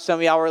 Some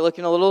of y'all were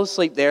looking a little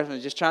asleep there, so I'm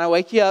just trying to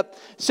wake you up.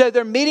 So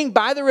they're meeting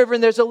by the river,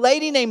 and there's a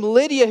lady named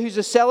Lydia who's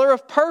a seller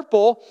of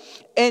purple,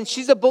 and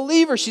she's a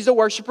believer. She's a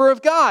worshiper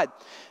of God.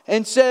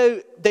 And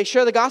so they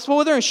share the gospel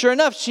with her, and sure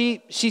enough,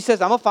 she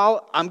says, I'm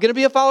going to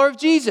be a follower of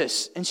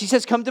Jesus. And she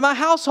says, come to my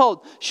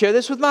household, share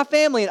this with my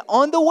family. And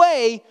on the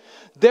way,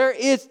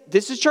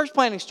 this is church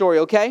planting story,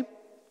 okay?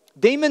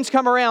 Demons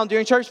come around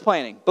during church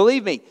planting.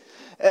 Believe me.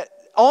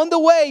 On the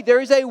way, there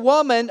is a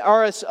woman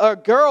or a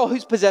girl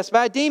who's possessed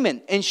by a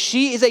demon. And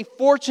she is a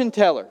fortune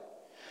teller.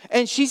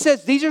 And she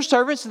says, these are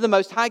servants of the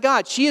Most High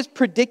God. She is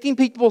predicting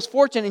people's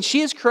fortune. And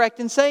she is correct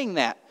in saying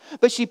that.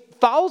 But she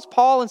follows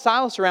Paul and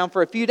Silas around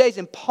for a few days.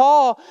 And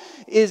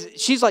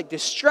she's like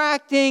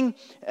distracting.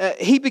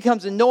 He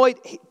becomes annoyed.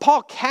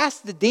 Paul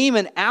casts the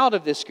demon out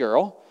of this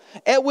girl.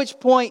 At which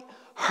point,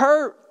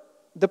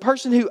 the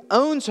person who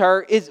owns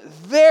her is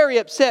very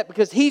upset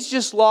because he's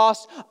just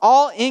lost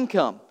all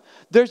income.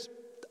 There's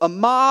a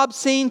mob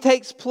scene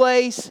takes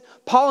place.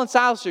 Paul and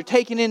Silas are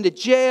taken into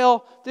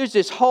jail. There's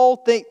this whole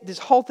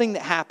thing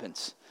that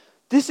happens.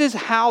 This is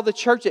how the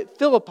church at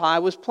Philippi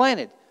was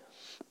planted.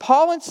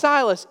 Paul and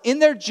Silas, in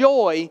their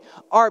joy,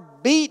 are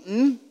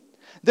beaten.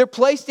 They're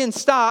placed in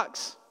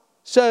stocks.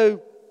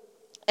 So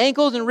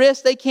ankles and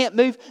wrists, they can't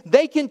move.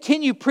 They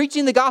continue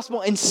preaching the gospel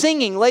and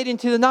singing late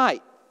into the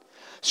night.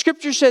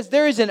 Scripture says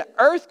there is an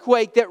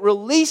earthquake that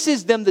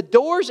releases them. The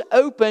doors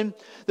open.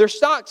 Their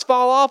stocks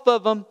fall off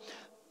of them.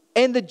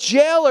 And the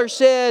jailer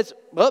says,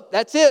 well,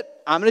 that's it.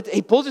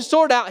 He pulls his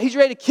sword out. He's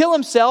ready to kill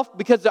himself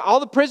because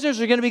all the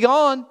prisoners are going to be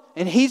gone.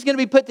 And he's going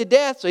to be put to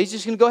death. So he's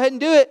just going to go ahead and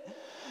do it.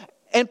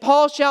 And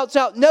Paul shouts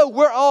out, no,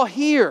 we're all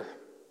here.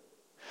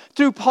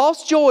 Through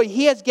Paul's joy,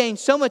 he has gained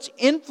so much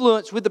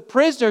influence with the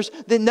prisoners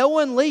that no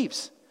one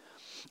leaves.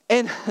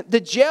 And the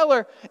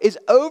jailer is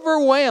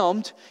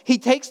overwhelmed. He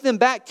takes them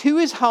back to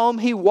his home.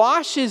 He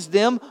washes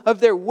them of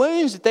their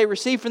wounds that they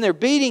received from their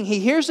beating. He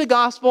hears the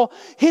gospel.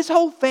 His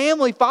whole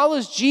family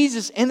follows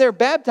Jesus, and they're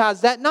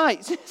baptized that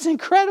night. It's an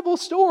incredible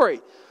story.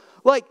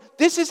 Like,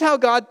 this is how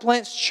God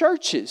plants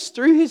churches,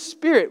 through His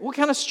Spirit. What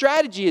kind of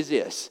strategy is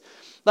this?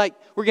 Like,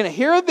 we're going to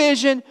hear a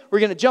vision. We're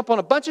going to jump on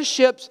a bunch of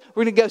ships.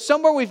 We're going to go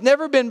somewhere we've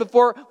never been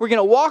before. We're going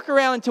to walk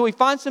around until we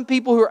find some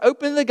people who are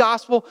open to the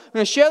gospel. We're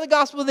going to share the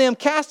gospel with them,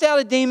 cast out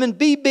a demon,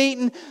 be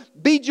beaten,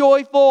 be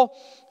joyful,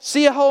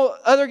 see a whole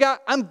other guy.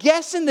 I'm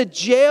guessing the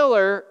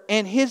jailer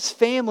and his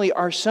family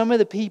are some of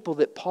the people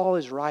that Paul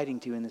is writing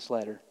to in this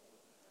letter.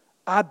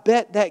 I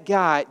bet that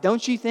guy,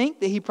 don't you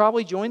think that he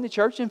probably joined the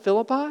church in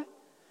Philippi?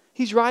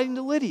 He's writing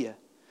to Lydia.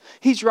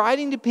 He's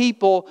writing to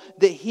people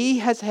that he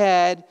has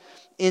had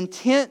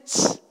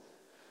intense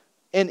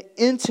and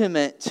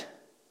intimate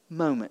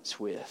moments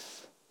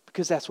with,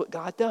 because that's what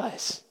God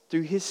does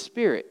through His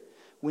Spirit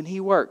when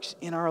He works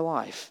in our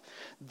life.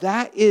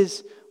 That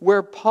is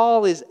where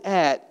Paul is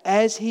at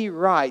as he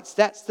writes.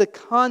 That's the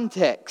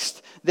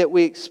context that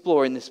we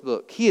explore in this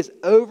book. He is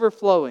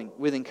overflowing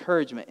with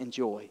encouragement and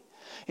joy.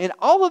 And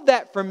all of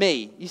that for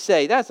me, you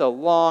say, that's a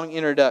long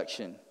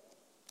introduction.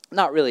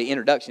 Not really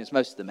introduction, it's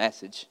most of the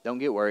message. Don't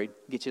get worried.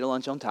 Get you to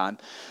lunch on time.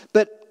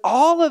 But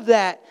all of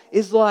that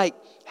is like,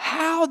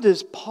 how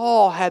does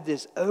Paul have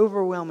this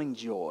overwhelming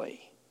joy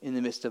in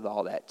the midst of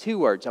all that? 2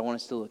 words I want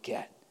us to look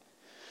at.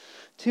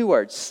 2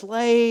 words,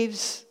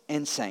 slaves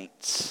and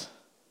saints.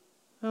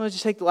 I'll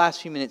just take the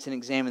last few minutes and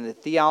examine the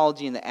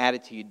theology and the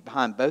attitude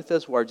behind both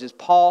those words as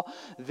Paul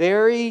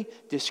very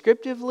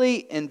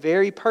descriptively and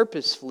very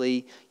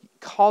purposefully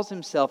calls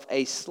himself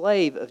a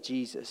slave of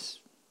Jesus.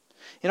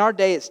 In our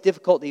day, it's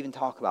difficult to even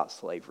talk about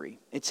slavery.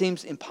 It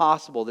seems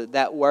impossible that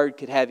that word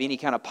could have any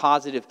kind of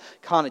positive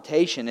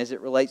connotation as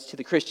it relates to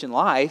the Christian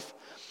life.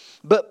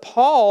 But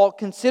Paul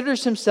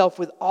considers himself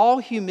with all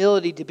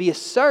humility to be a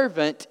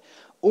servant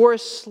or a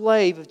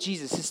slave of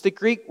Jesus. It's the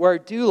Greek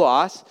word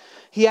doulos.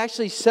 He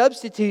actually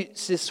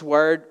substitutes this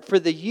word for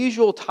the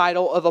usual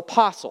title of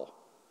apostle.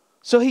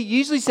 So he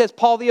usually says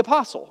Paul the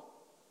apostle.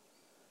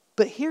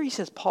 But here he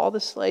says Paul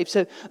the slave.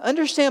 So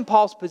understand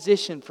Paul's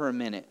position for a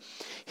minute.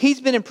 He's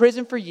been in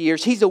prison for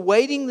years. He's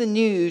awaiting the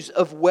news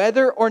of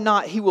whether or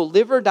not he will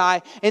live or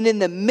die. And in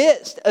the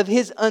midst of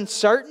his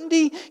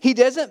uncertainty, he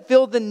doesn't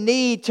feel the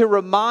need to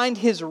remind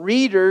his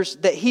readers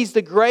that he's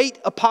the great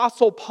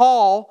apostle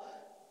Paul.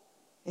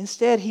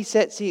 Instead, he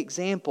sets the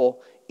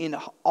example in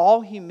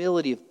all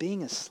humility of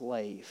being a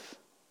slave.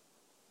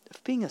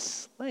 Of being a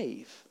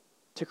slave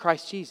to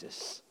Christ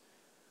Jesus.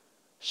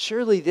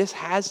 Surely this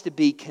has to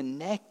be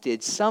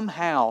connected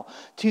somehow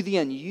to the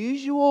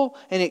unusual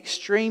and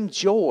extreme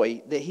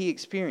joy that he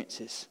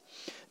experiences.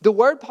 The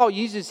word Paul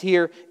uses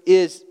here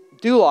is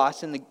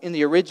doulos in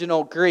the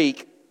original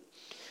Greek.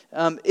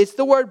 It's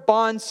the word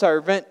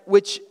bondservant,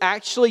 which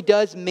actually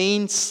does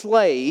mean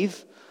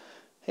slave.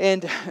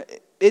 And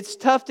it's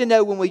tough to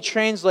know when we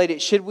translate it,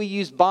 should we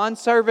use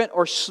bondservant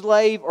or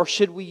slave, or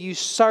should we use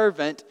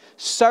servant?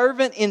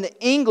 Servant in the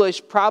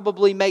English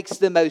probably makes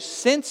the most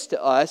sense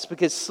to us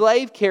because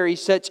slave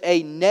carries such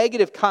a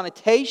negative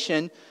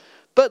connotation.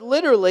 But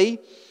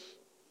literally,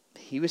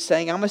 he was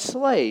saying, I'm a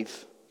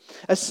slave.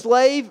 A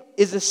slave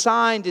is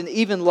assigned an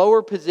even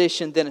lower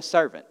position than a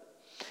servant.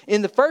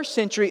 In the first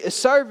century, a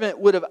servant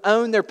would have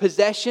owned their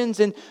possessions,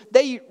 and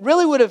they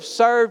really would have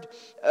served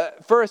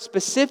for a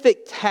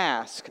specific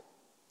task.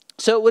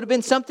 So it would have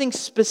been something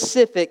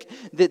specific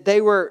that they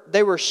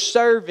were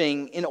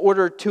serving in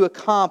order to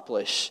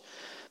accomplish.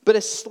 But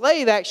a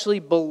slave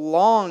actually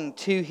belonged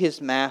to his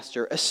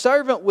master. A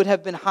servant would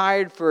have been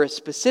hired for a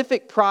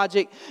specific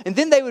project, and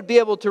then they would be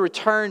able to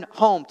return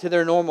home to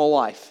their normal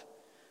life.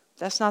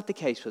 That's not the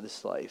case with a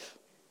slave.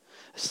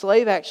 A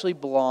slave actually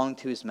belonged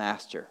to his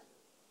master,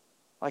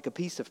 like a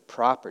piece of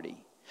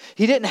property.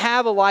 He didn't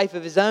have a life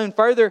of his own.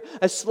 Further,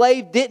 a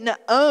slave didn't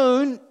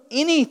own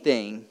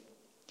anything.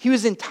 He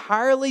was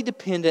entirely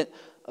dependent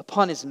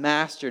upon his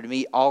master to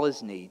meet all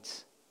his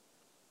needs.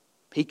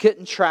 He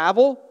couldn't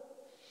travel.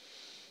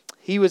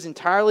 He was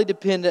entirely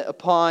dependent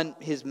upon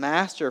his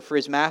master for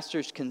his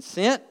master's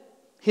consent.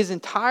 His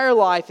entire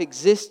life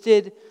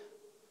existed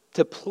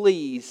to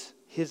please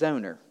his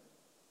owner.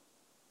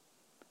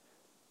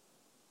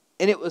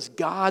 And it was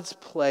God's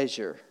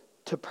pleasure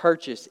to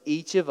purchase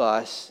each of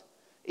us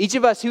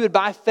who would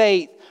by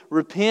faith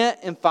repent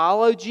and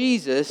follow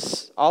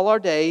Jesus all our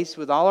days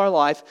with all our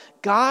life.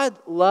 God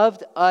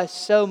loved us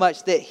so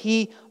much that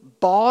He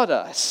bought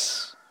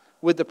us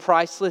with the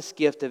priceless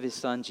gift of His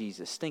Son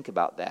Jesus. Think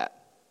about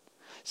that.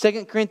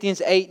 2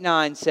 Corinthians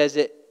 8:9 says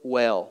it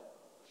well.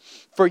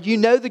 For you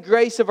know the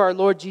grace of our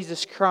Lord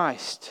Jesus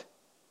Christ,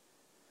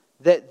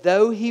 that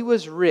though He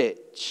was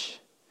rich,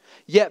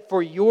 yet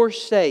for your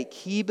sake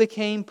He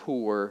became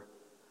poor,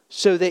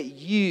 so that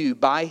you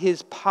by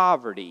His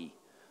poverty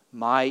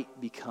might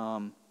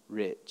become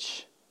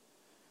rich.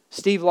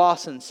 Steve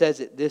Lawson says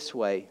it this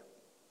way.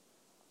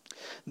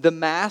 The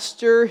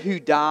master who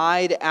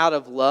died out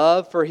of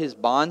love for his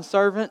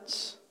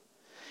bondservants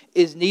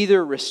is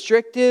neither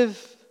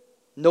restrictive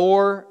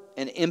nor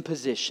an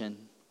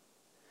imposition.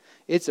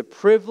 It's a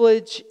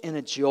privilege and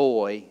a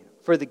joy.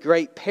 For the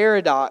great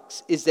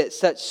paradox is that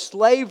such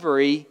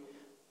slavery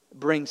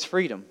brings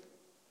freedom.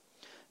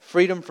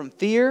 Freedom from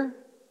fear,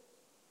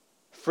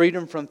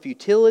 freedom from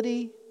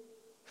futility,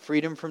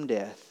 freedom from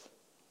death.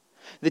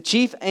 The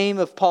chief aim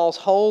of Paul's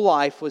whole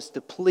life was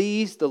to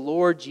please the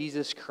Lord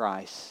Jesus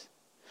Christ.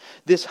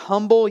 This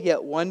humble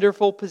yet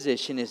wonderful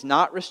position is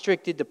not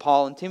restricted to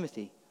Paul and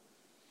Timothy.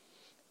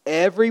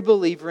 Every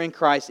believer in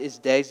Christ is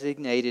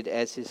designated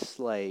as his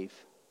slave.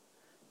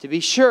 To be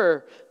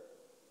sure,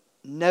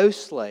 no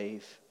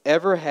slave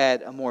ever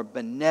had a more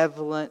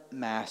benevolent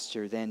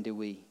master than do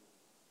we.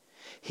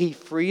 He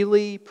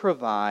freely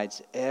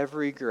provides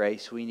every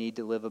grace we need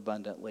to live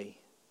abundantly.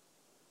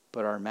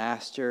 But our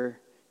master,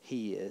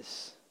 He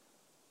is.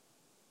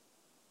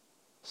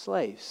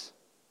 Slaves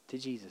to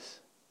Jesus.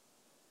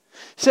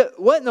 So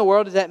what in the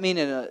world does that mean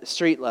at a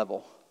street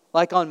level?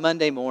 Like on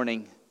Monday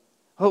morning.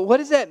 What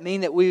does that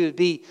mean that we would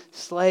be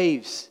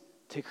slaves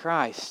to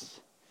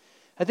Christ?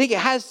 I think it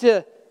has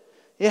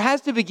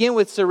to begin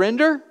with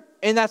surrender.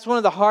 And that's one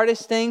of the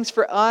hardest things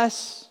for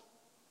us.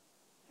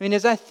 I mean,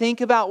 as I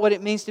think about what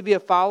it means to be a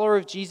follower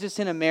of Jesus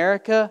in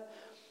America,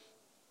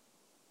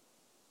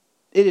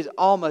 It is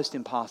almost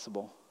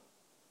impossible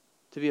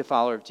to be a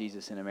follower of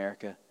Jesus in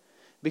America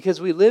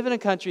because we live in a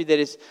country that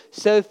is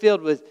so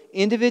filled with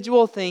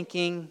individual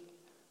thinking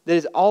that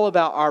is all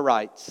about our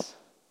rights.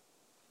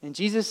 And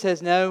Jesus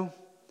says, no,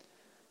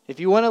 if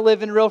you want to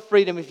live in real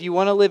freedom, if you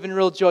want to live in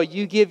real joy,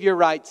 you give your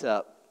rights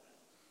up.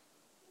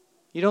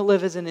 You don't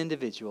live as an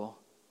individual.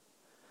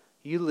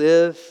 You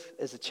live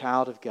as a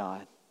child of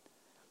God.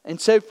 And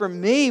so for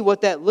me,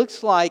 what that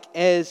looks like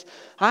is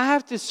I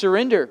have to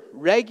surrender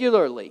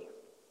regularly.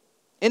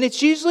 And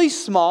it's usually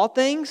small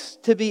things,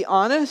 to be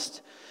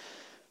honest,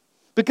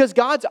 because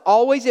God's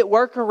always at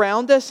work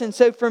around us. And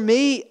so for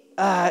me,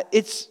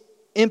 it's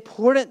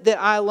important that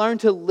I learn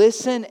to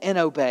listen and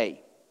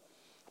obey.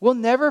 We'll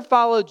never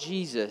follow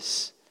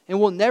Jesus and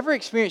we'll never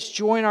experience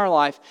joy in our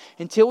life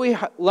until we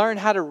learn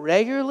how to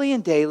regularly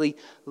and daily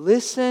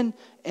listen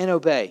and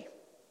obey.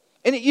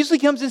 And it usually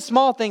comes in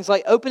small things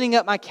like opening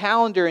up my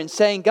calendar and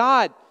saying,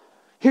 God,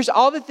 here's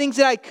all the things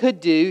that I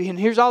could do, and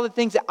here's all the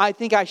things that I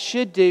think I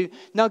should do.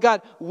 Now,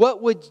 God,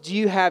 what would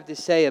you have to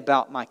say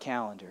about my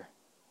calendar?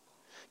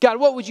 God,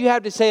 what would you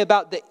have to say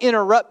about the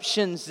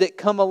interruptions that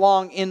come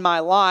along in my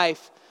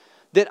life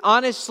that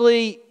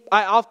honestly,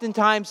 I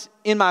oftentimes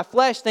in my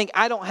flesh think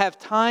I don't have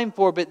time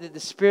for, but that the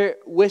Spirit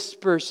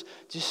whispers,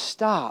 just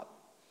stop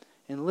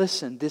and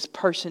listen. This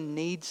person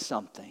needs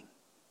something.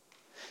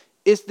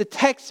 It's the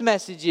text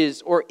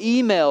messages or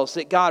emails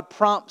that God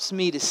prompts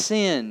me to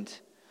send,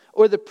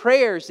 or the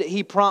prayers that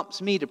He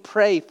prompts me to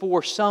pray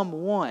for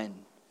someone.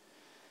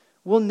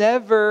 We'll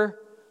never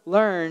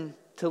learn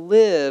to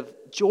live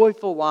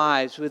joyful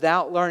lives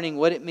without learning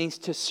what it means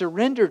to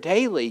surrender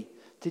daily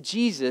to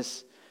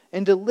Jesus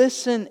and to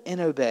listen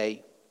and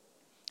obey.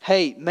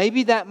 Hey,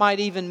 maybe that might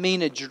even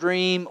mean a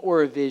dream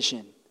or a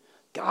vision.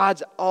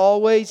 God's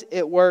always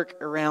at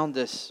work around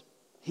us.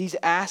 He's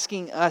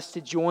asking us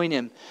to join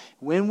Him.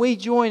 When we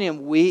join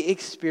Him, we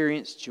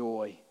experience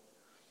joy.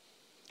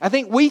 I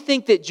think we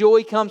think that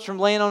joy comes from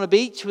laying on a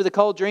beach with a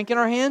cold drink in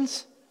our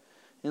hands.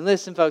 And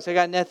listen, folks, I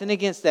got nothing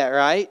against that,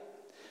 right?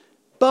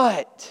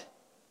 But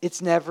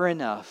it's never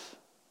enough.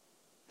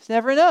 It's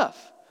never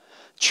enough.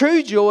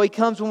 True joy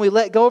comes when we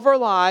let go of our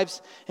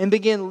lives and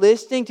begin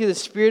listening to the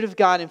Spirit of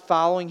God and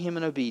following Him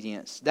in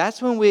obedience.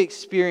 That's when we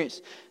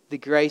experience the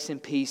grace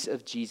and peace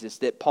of Jesus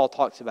that Paul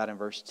talks about in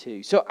verse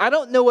 2. So I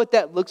don't know what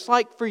that looks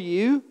like for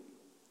you.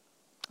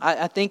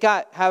 I think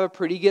I have a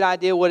pretty good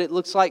idea what it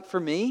looks like for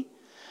me.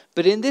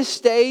 But in this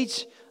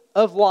stage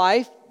of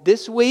life,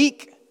 this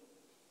week,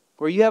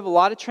 where you have a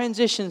lot of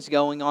transitions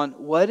going on,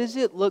 what does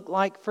it look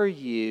like for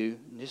you?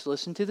 Just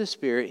listen to the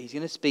Spirit. He's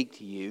going to speak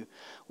to you.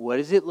 What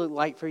does it look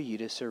like for you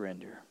to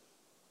surrender?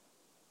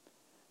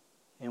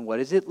 And what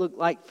does it look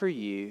like for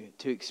you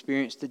to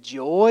experience the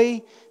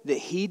joy that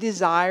He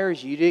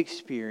desires you to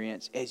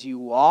experience as you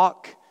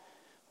walk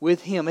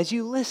with Him, as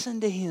you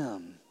listen to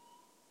Him,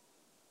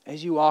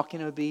 as you walk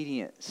in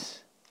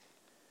obedience?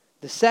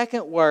 The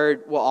second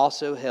word will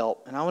also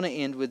help, and I want to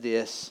end with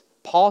this.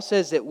 Paul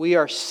says that we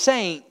are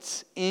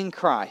saints in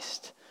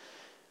Christ.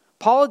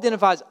 Paul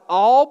identifies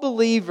all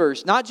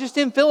believers, not just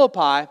in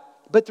Philippi,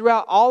 but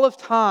throughout all of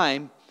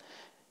time.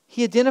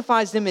 He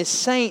identifies them as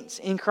saints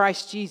in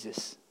Christ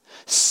Jesus.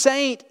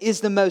 Saint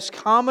is the most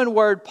common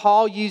word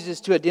Paul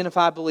uses to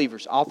identify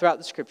believers all throughout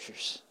the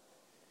Scriptures.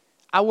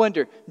 I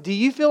wonder, do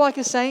you feel like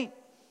a saint?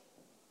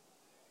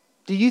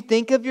 Do you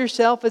think of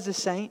yourself as a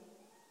saint?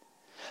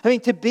 I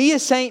mean, to be a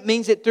saint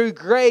means that through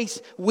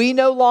grace, we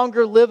no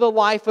longer live a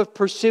life of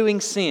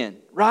pursuing sin,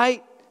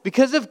 right?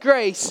 Because of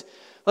grace,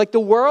 like the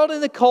world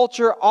and the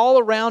culture all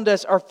around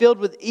us are filled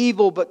with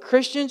evil, but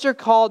Christians are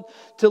called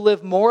to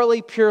live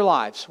morally pure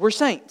lives. We're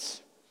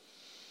saints.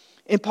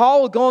 And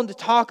Paul will go on to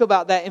talk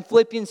about that in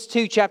Philippians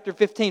 2, chapter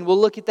 15. We'll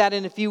look at that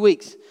in a few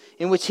weeks,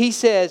 in which he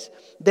says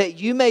that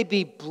you may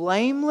be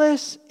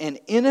blameless and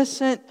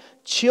innocent,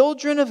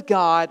 children of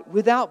God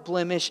without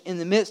blemish in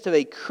the midst of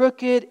a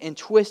crooked and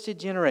twisted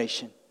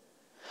generation.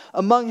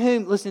 Among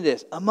whom, listen to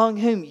this, among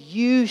whom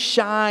you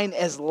shine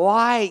as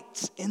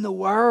lights in the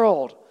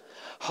world,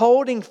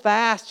 holding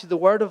fast to the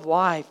word of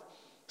life,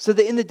 so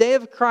that in the day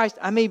of Christ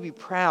I may be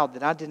proud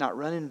that I did not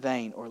run in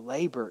vain or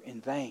labor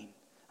in vain.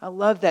 I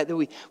love that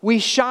we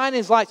shine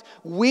as lights.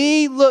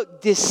 We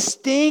look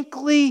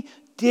distinctly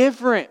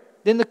different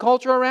than the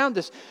culture around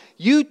us.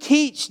 You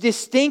teach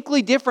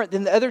distinctly different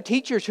than the other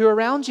teachers who are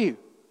around you.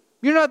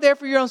 You're not there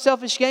for your own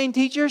selfish gain,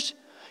 teachers.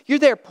 You're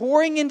there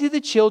pouring into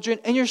the children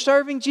and you're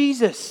serving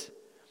Jesus.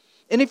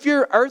 And if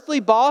your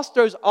earthly boss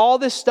throws all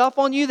this stuff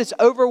on you that's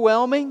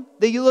overwhelming,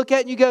 that you look at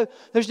and you go,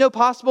 there's no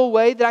possible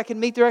way that I can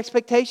meet their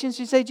expectations,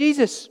 you say,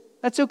 Jesus,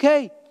 that's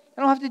okay.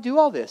 I don't have to do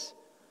all this.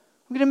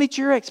 I'm going to meet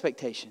your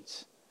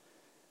expectations.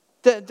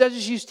 I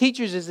just use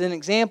teachers as an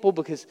example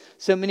because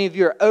so many of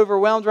you are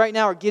overwhelmed right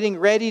now or getting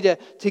ready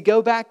to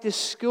go back to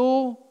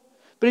school.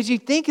 But as you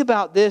think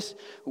about this,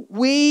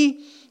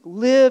 we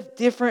live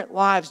different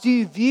lives. Do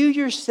you view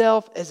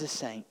yourself as a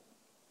saint?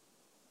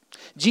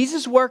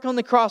 Jesus' work on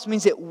the cross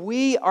means that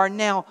we are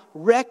now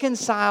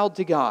reconciled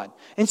to God.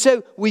 And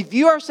so we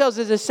view ourselves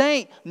as a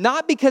saint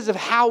not because of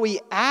how we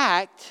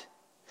act,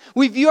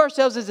 We view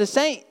ourselves as a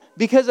saint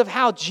because of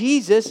how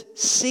Jesus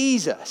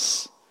sees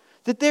us.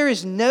 That there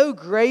is no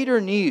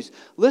greater news.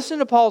 Listen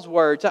to Paul's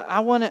words.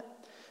 I'm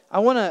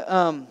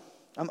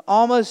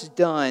almost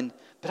done,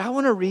 but I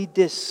want to read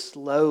this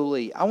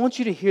slowly. I want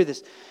you to hear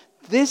this.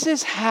 This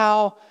is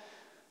how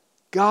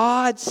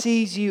God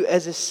sees you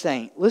as a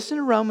saint. Listen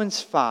to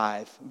Romans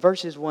 5,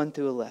 verses 1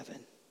 through 11.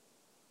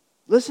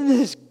 Listen to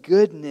this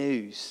good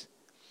news.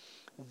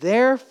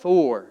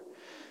 Therefore,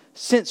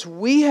 since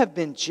we have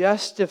been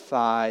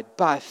justified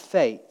by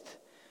faith,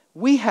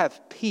 we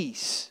have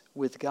peace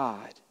with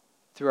God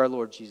through our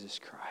Lord Jesus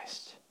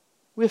Christ.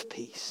 We have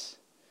peace.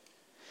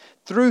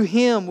 Through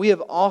Him we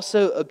have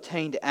also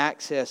obtained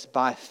access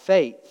by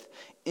faith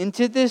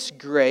into this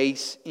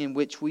grace in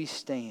which we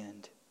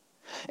stand.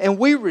 And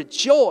we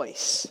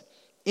rejoice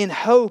in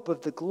hope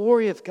of the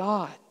glory of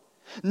God.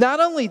 Not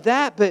only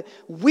that, but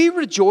we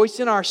rejoice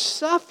in our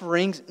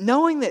sufferings,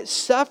 knowing that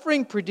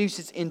suffering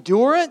produces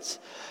endurance,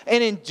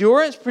 and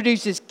endurance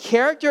produces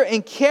character,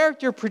 and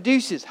character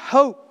produces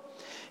hope.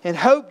 And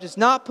hope does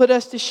not put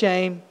us to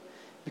shame,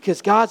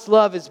 because God's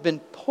love has been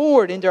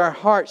poured into our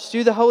hearts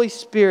through the Holy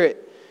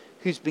Spirit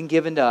who's been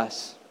given to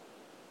us.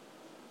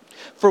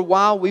 For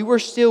while we were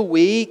still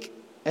weak,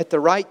 at the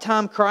right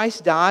time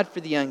Christ died for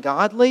the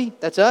ungodly.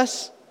 That's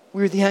us.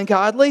 We were the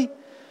ungodly.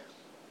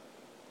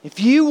 If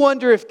you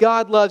wonder if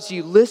God loves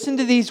you, listen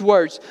to these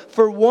words.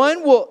 For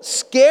one will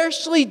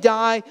scarcely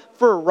die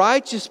for a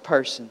righteous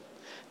person,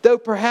 though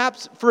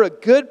perhaps for a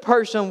good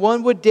person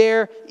one would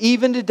dare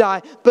even to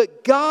die.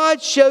 But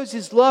God shows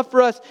His love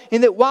for us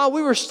in that while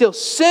we were still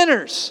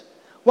sinners,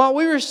 while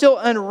we were still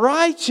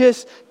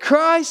unrighteous,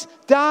 Christ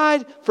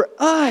died for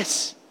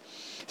us.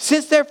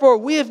 Since therefore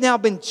we have now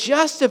been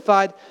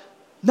justified,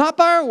 not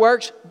by our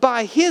works,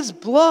 by His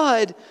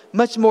blood,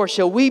 much more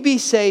shall we be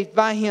saved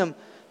by Him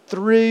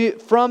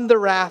from the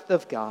wrath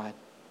of God.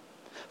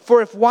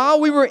 For if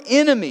while we were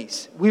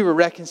enemies, we were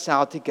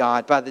reconciled to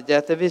God by the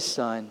death of His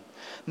Son,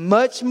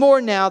 much more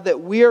now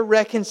that we are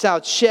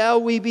reconciled, shall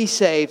we be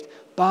saved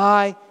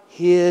by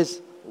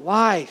His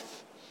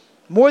life.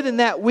 More than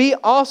that, we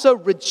also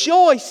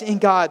rejoice in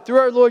God through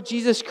our Lord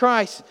Jesus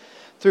Christ,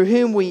 through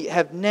whom we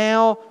have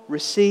now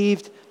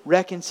received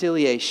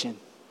reconciliation.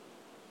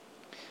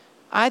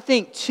 I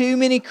think too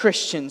many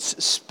Christians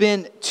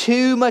spend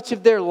too much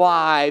of their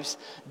lives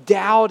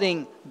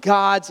doubting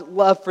God's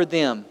love for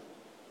them,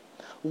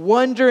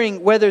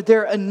 wondering whether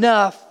they're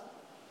enough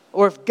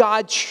or if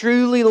God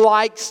truly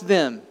likes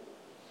them.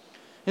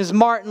 It's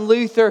Martin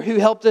Luther who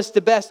helped us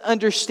to best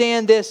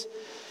understand this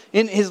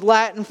in his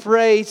Latin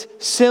phrase,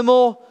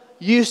 simul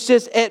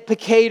justus et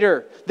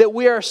peccator, that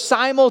we are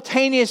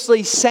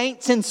simultaneously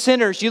saints and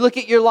sinners. You look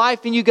at your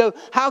life and you go,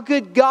 how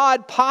could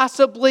God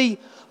possibly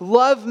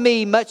love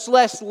me, much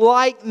less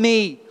like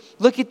me?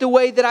 Look at the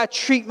way that I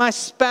treat my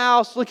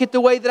spouse. Look at the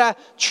way that I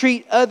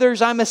treat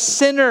others. I'm a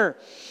sinner.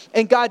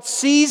 And God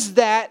sees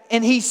that,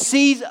 and He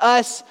sees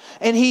us,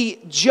 and He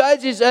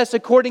judges us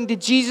according to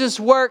Jesus'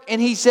 work.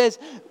 And He says,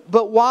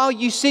 but while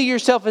you see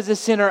yourself as a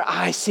sinner,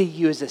 I see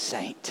you as a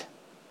saint.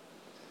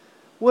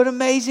 What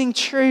amazing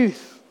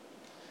truth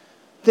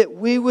that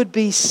we would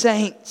be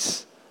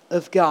saints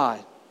of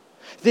God.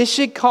 This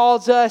should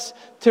cause us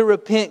to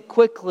repent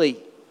quickly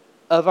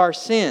of our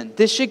sin.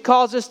 This should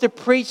cause us to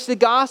preach the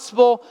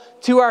gospel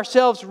to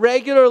ourselves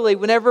regularly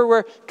whenever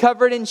we're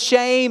covered in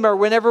shame, or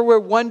whenever we're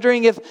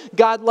wondering if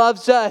God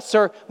loves us,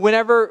 or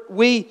whenever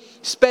we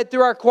sped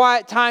through our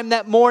quiet time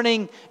that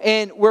morning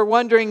and we're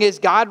wondering, is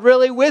God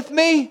really with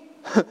me?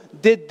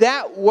 Did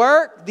that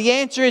work? The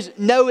answer is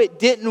no, it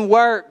didn't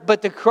work,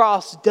 but the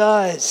cross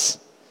does.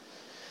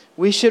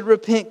 We should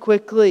repent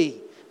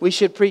quickly. We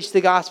should preach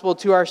the gospel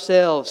to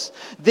ourselves.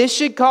 This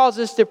should cause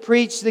us to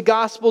preach the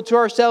gospel to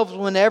ourselves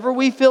whenever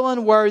we feel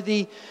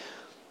unworthy,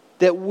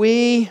 that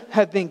we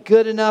have been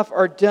good enough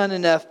or done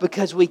enough,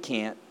 because we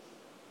can't.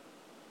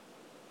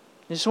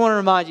 I just want to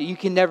remind you, you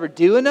can never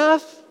do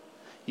enough.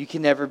 You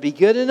can never be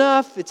good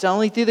enough. It's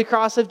only through the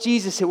cross of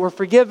Jesus that we're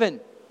forgiven.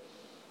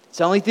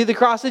 It's only through the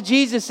cross of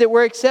Jesus that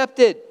we're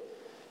accepted.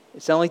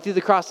 It's only through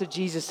the cross of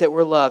Jesus that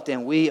we're loved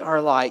and we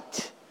are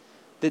liked.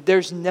 That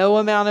there's no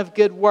amount of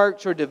good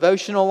works or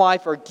devotional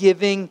life or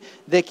giving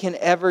that can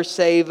ever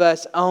save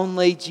us.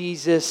 Only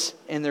Jesus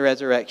and the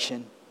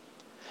resurrection.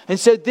 And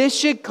so this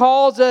should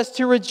cause us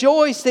to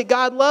rejoice that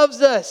God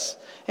loves us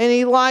and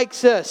He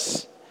likes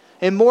us.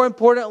 And more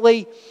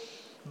importantly,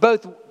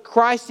 both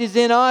Christ is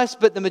in us,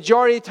 but the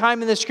majority of the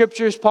time in the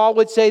Scriptures, Paul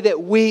would say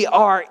that we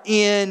are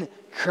in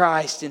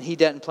Christ and He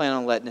doesn't plan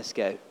on letting us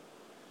go.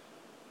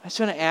 I just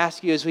want to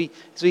ask you, as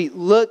we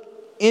look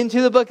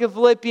into the book of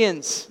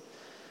Philippians,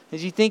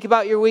 as you think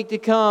about your week to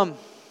come,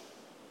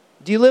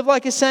 do you live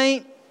like a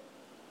saint?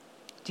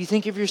 Do you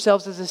think of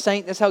yourselves as a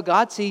saint? That's how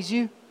God sees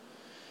you.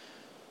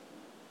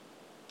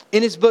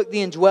 In his book,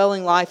 The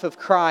Indwelling Life of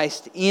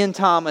Christ, Ian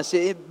Thomas.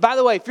 By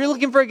the way, if you're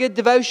looking for a good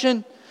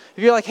devotion,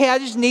 if you're like, hey, I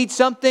just need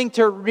something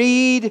to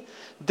read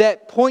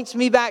that points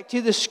me back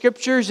to the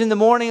Scriptures in the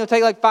morning, it'll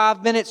take like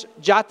 5 minutes.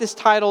 Jot this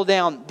title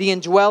down, The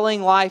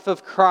Indwelling Life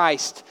of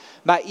Christ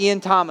by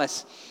Ian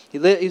Thomas. He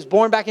was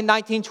born back in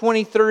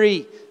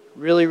 1923.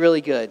 Really,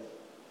 really good.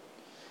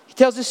 He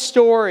tells a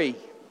story.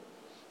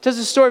 He tells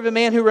the story of a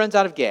man who runs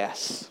out of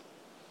gas.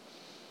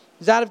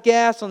 He's out of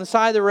gas on the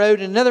side of the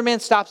road, and another man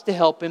stops to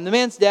help him. The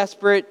man's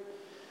desperate.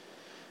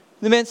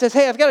 The man says,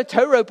 hey, I've got a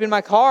tow rope in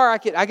my car. I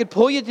could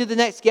pull you to the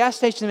next gas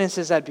station. The man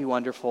says, that'd be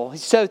wonderful.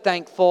 He's so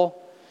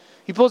thankful.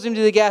 He pulls him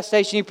to the gas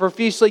station. He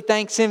profusely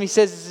thanks him. He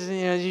says,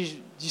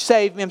 you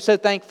saved me. I'm so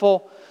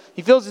thankful.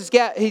 He fills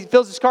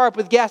his car up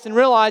with gas and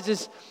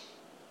realizes,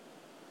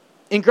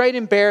 in great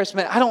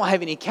embarrassment, I don't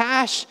have any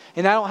cash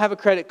and I don't have a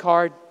credit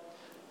card.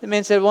 The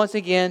man said, once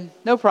again,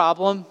 no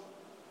problem.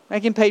 I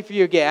can pay for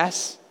your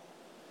gas.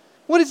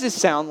 What does this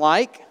sound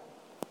like?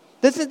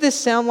 Doesn't this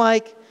sound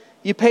like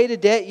you paid a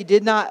debt you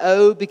did not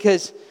owe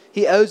because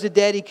he owes a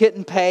debt he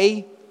couldn't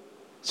pay?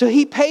 So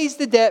he pays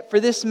the debt for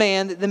this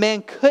man that the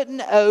man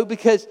couldn't owe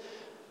because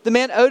the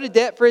man owed a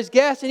debt for his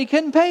gas and he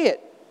couldn't pay it.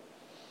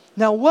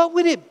 Now, what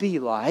would it be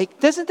like?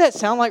 Doesn't that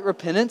sound like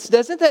repentance?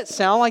 Doesn't that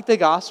sound like the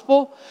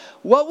gospel?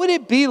 What would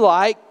it be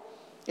like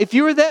if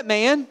you were that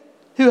man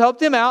who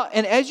helped him out,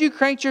 and as you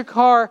cranked your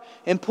car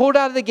and pulled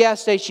out of the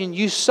gas station,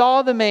 you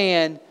saw the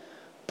man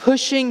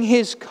pushing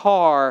his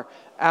car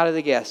out of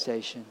the gas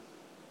station?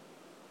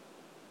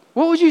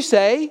 What would you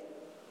say?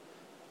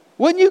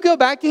 Wouldn't you go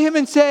back to him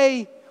and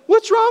say,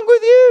 what's wrong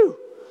with you?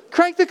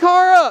 Crank the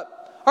car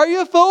up. Are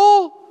you a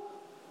fool?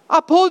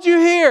 I pulled you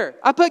here.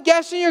 I put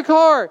gas in your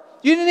car.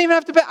 You didn't even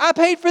have to pay. I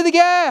paid for the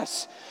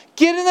gas.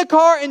 Get in the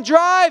car and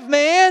drive,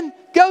 man.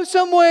 Go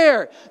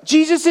somewhere.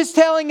 Jesus is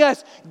telling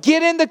us,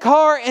 get in the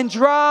car and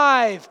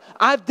drive.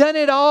 I've done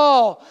it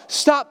all.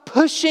 Stop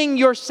pushing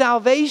your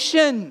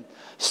salvation.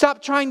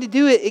 Stop trying to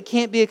do it. It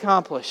can't be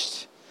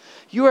accomplished.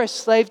 You are a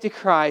slave to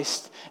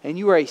Christ, and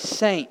you are a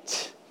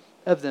saint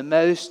of the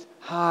Most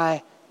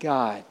High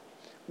God.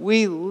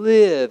 We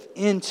live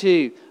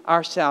into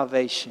our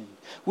salvation.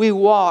 We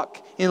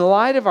walk in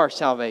light of our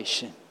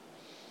salvation.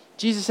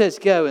 Jesus says,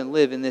 go and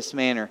live in this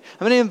manner. I'm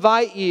going to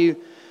invite you,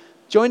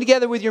 join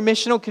together with your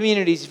missional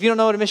communities. If you don't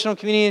know what a missional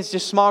community is,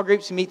 just small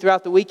groups who meet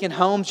throughout the week in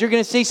homes. You're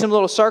going to see some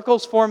little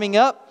circles forming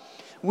up.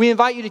 We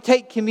invite you to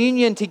take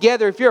communion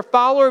together. If you're a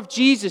follower of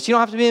Jesus, you don't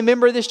have to be a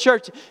member of this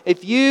church.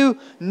 If you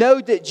know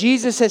that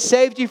Jesus has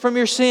saved you from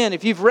your sin,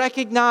 if you've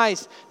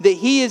recognized that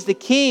He is the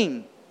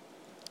King,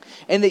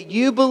 and that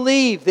you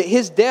believe that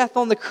His death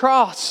on the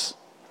cross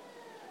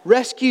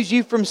rescues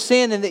you from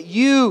sin, and that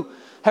you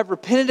have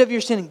repented of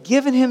your sin and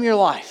given Him your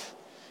life,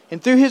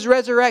 and through His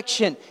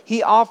resurrection,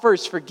 He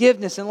offers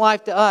forgiveness and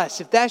life to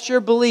us. If that's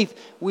your belief,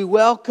 we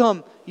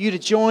welcome you to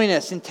join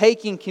us in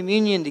taking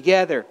communion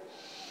together.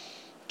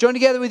 Join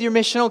together with your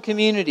missional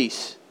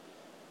communities.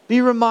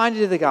 Be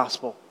reminded of the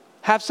gospel.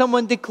 Have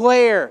someone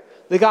declare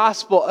the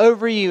gospel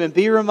over you and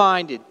be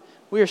reminded.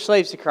 We are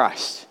slaves to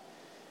Christ,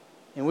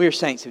 and we are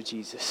saints of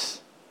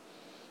Jesus.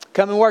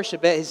 Come and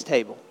worship at His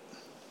table.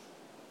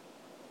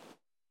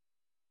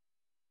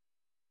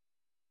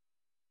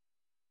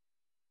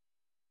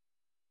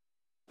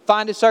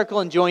 Find a circle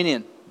and join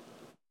in.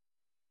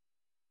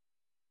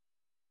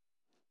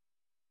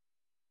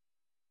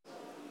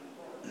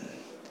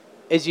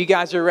 As you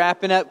guys are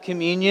wrapping up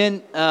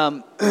communion,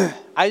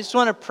 I just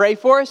want to pray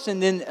for us,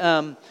 and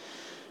then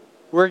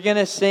we're going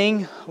to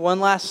sing one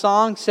last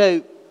song.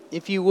 So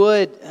if you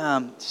would,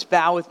 just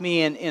bow with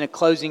me in a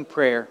closing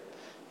prayer.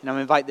 And I'm going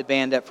to invite the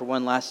band up for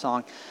one last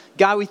song.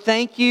 God, we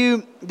thank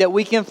You that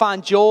we can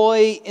find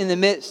joy in the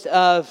midst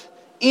of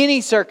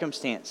any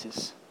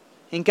circumstances.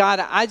 And God,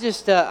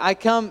 I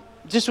come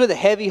just with a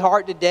heavy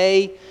heart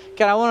today.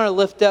 God, I want to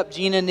lift up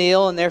Gina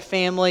Neal and their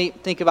family.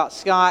 Think about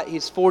Scott,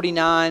 he's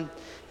 49,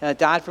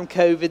 died from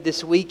COVID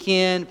this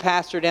weekend,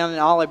 pastor down in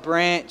Olive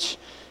Branch.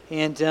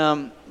 And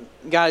God,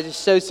 I'm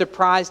just so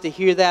surprised to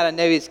hear that. I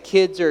know his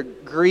kids are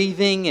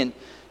grieving. And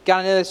God,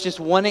 I know that's just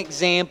one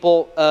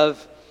example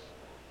of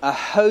a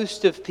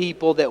host of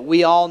people that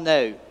we all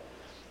know.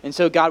 And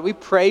so, God, we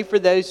pray for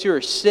those who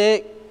are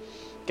sick.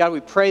 God, we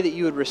pray that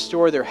You would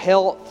restore their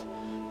health.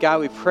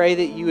 God, we pray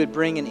that You would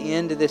bring an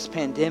end to this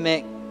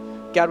pandemic.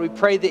 God, we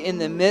pray that in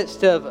the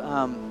midst of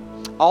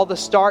all the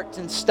starts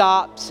and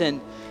stops and,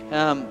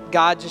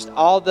 God, just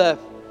all the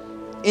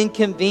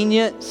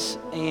inconvenience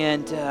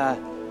and,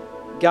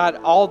 God,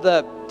 all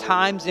the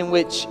times in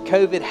which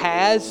COVID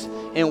has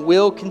and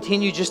will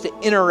continue just to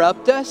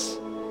interrupt us,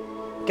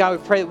 God,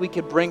 we pray that we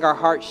could bring our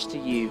hearts to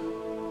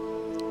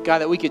You. God,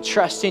 that we could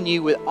trust in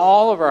You with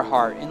all of our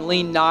heart and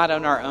lean not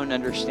on our own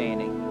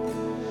understanding.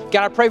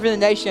 God, I pray for the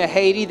nation of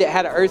Haiti that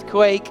had an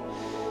earthquake,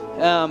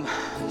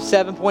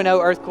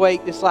 7.0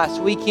 earthquake this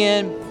last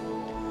weekend.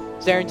 I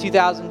was there in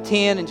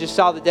 2010 and just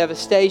saw the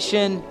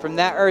devastation from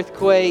that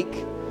earthquake.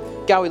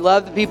 God, we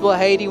love the people of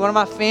Haiti. One of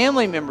my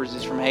family members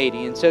is from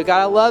Haiti. And so, God,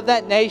 I love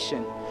that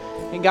nation.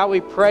 And God,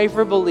 we pray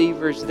for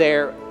believers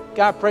there.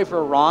 God, I pray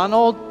for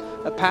Ronald,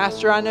 a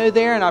pastor I know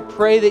there, and I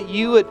pray that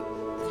You would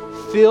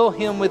fill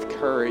him with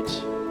courage.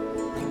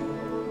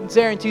 He was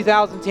there in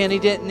 2010. He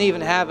didn't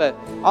even have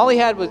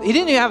he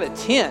didn't even have a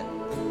tent.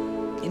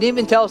 He didn't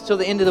even tell us till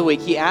the end of the week.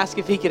 He asked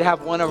if he could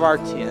have one of our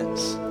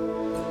tents.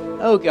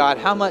 Oh God,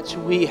 how much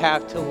we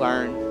have to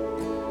learn.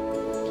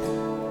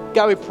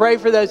 God, we pray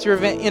for those who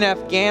are in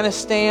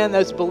Afghanistan,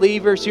 those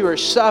believers who are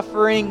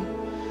suffering.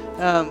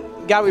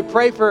 God, we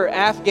pray for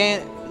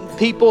Afghan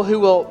people who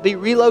will be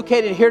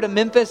relocated here to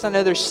Memphis. I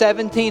know there's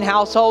 17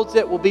 households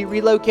that will be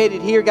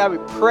relocated here. God, we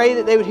pray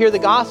that they would hear the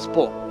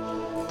gospel.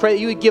 Pray that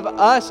you would give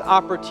us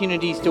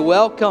opportunities to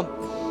welcome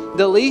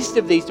the least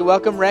of these, to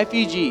welcome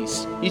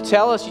refugees. You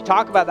tell us, you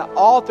talk about that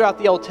all throughout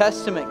the Old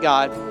Testament,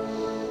 God.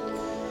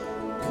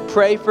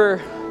 Pray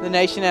for the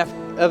nation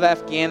of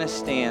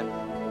Afghanistan.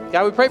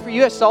 God, we pray for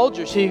U.S.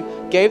 soldiers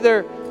who gave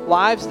their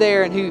lives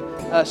there and who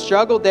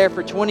struggled there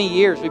for 20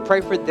 years. We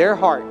pray for their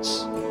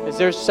hearts as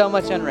there's so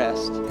much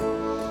unrest.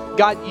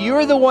 God,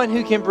 you're the one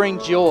who can bring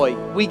joy.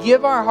 We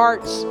give our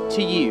hearts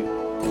to you.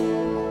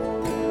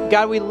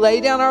 God, we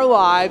lay down our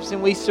lives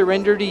and we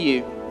surrender to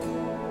you.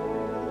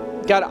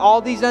 God,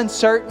 all these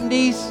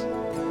uncertainties,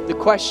 the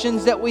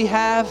questions that we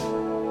have,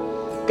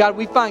 God,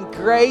 we find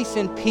grace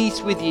and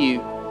peace with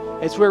you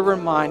as we're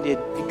reminded,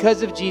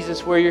 because of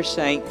Jesus, we're your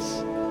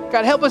saints.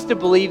 God, help us to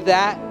believe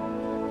that.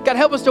 God,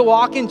 help us to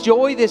walk in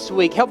joy this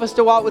week. Help us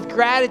to walk with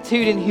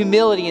gratitude and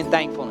humility and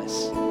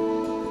thankfulness.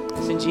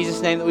 It's in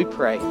Jesus' name that we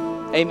pray.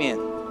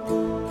 Amen.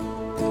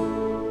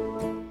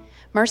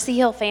 Mercy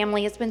Hill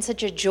family, it's been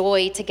such a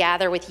joy to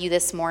gather with you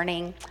this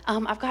morning.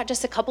 I've got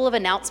just a couple of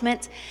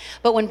announcements,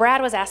 but when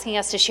Brad was asking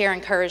us to share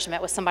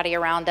encouragement with somebody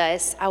around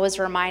us, I was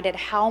reminded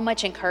how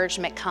much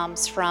encouragement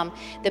comes from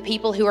the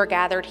people who are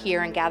gathered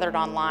here and gathered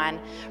online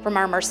from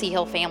our Mercy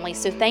Hill family.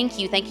 So thank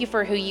you. Thank you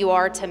for who you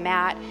are to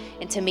Matt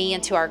and to me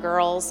and to our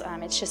girls.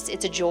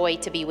 It's a joy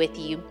to be with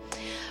you.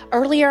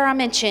 Earlier I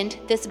mentioned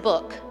this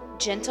book,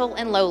 Gentle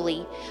and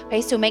Lowly.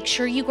 Okay, so make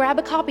sure you grab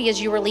a copy as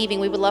you were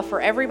leaving. We would love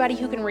for everybody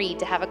who can read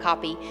to have a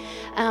copy.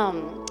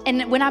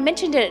 And when I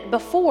mentioned it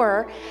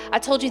before, I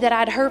told you that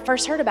I'd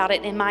first heard about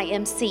it in my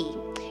MC.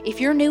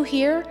 If you're new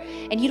here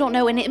and you don't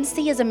know, an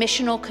MC is a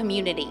missional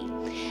community.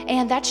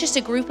 And that's just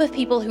a group of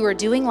people who are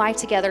doing life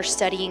together,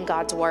 studying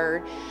God's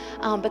Word.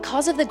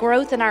 Because of the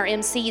growth in our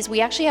MCs,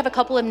 we actually have a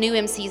couple of new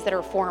MCs that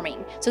are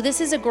forming. So this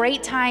is a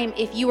great time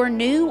if you are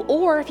new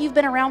or if you've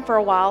been around for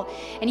a while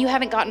and you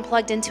haven't gotten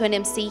plugged into an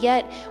MC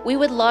yet, we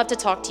would love to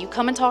talk to you.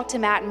 Come and talk to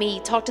Matt and me,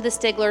 talk to the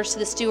Stiglers, to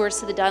the Stewarts,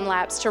 to the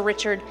Dunlaps, to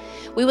Richard.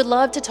 We would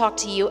love to talk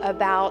to you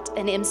about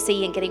an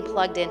MC and getting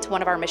plugged into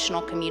one of our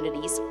missional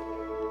communities.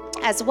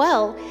 As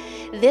well,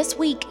 this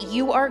week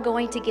you are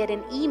going to get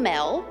an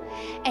email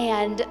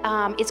and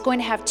it's going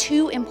to have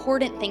two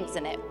important things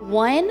in it.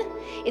 One,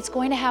 it's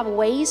going to have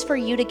ways for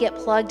you to get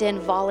plugged in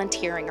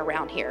volunteering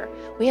around here.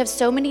 We have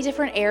so many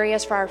different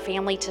areas for our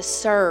family to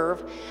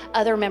serve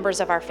other members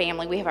of our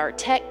family. We have our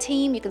tech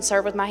team. You can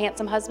serve with my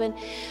handsome husband.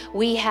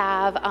 We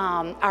have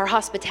our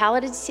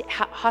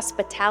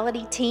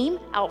hospitality team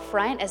out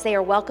front as they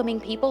are welcoming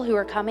people who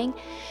are coming.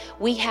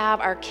 We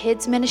have our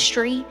kids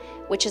ministry,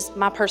 which is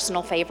my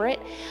personal favorite.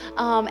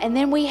 And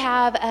then we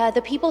have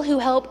the people who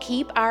help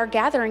keep our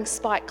gathering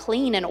spot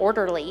clean and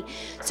orderly.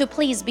 So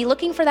please be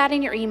looking for that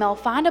in your email.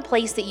 Find a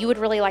place that you would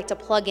really like to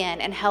plug in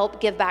and help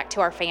give back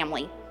to our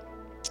family.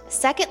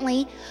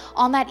 Secondly,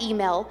 on that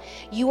email,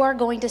 you are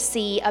going to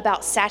see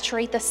about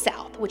Saturate the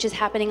South, which is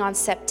happening on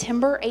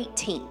September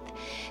 18th.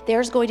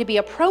 There's going to be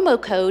a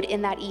promo code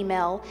in that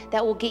email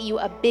that will get you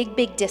a big,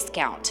 big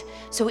discount.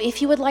 So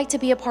if you would like to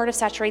be a part of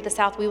Saturate the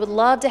South, we would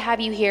love to have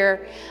you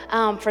here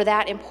for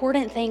that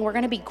important thing. We're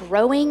going to be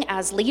growing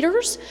as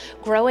leaders,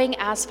 growing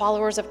as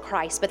followers of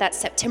Christ. But that's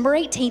September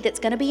 18th. It's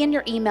going to be in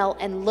your email,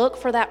 and look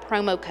for that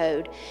promo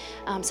code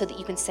so that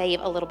you can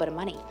save a little bit of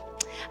money.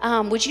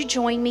 Would you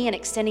join me in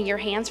extending your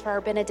hands for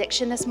our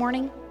benediction this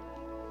morning?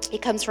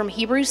 It comes from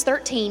Hebrews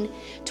 13,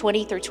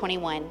 20 through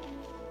 21.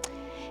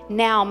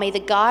 Now may the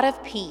God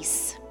of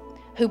peace,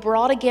 who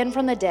brought again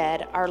from the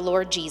dead our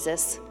Lord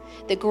Jesus,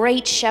 the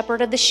great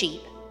shepherd of the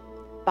sheep,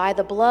 by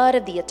the blood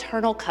of the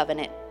eternal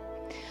covenant,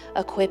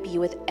 equip you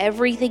with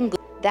everything good,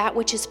 that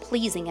which is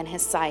pleasing in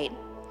his sight,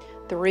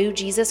 through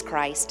Jesus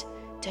Christ,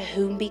 to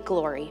whom be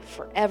glory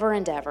forever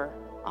and ever.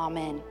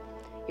 Amen.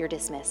 You're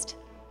dismissed.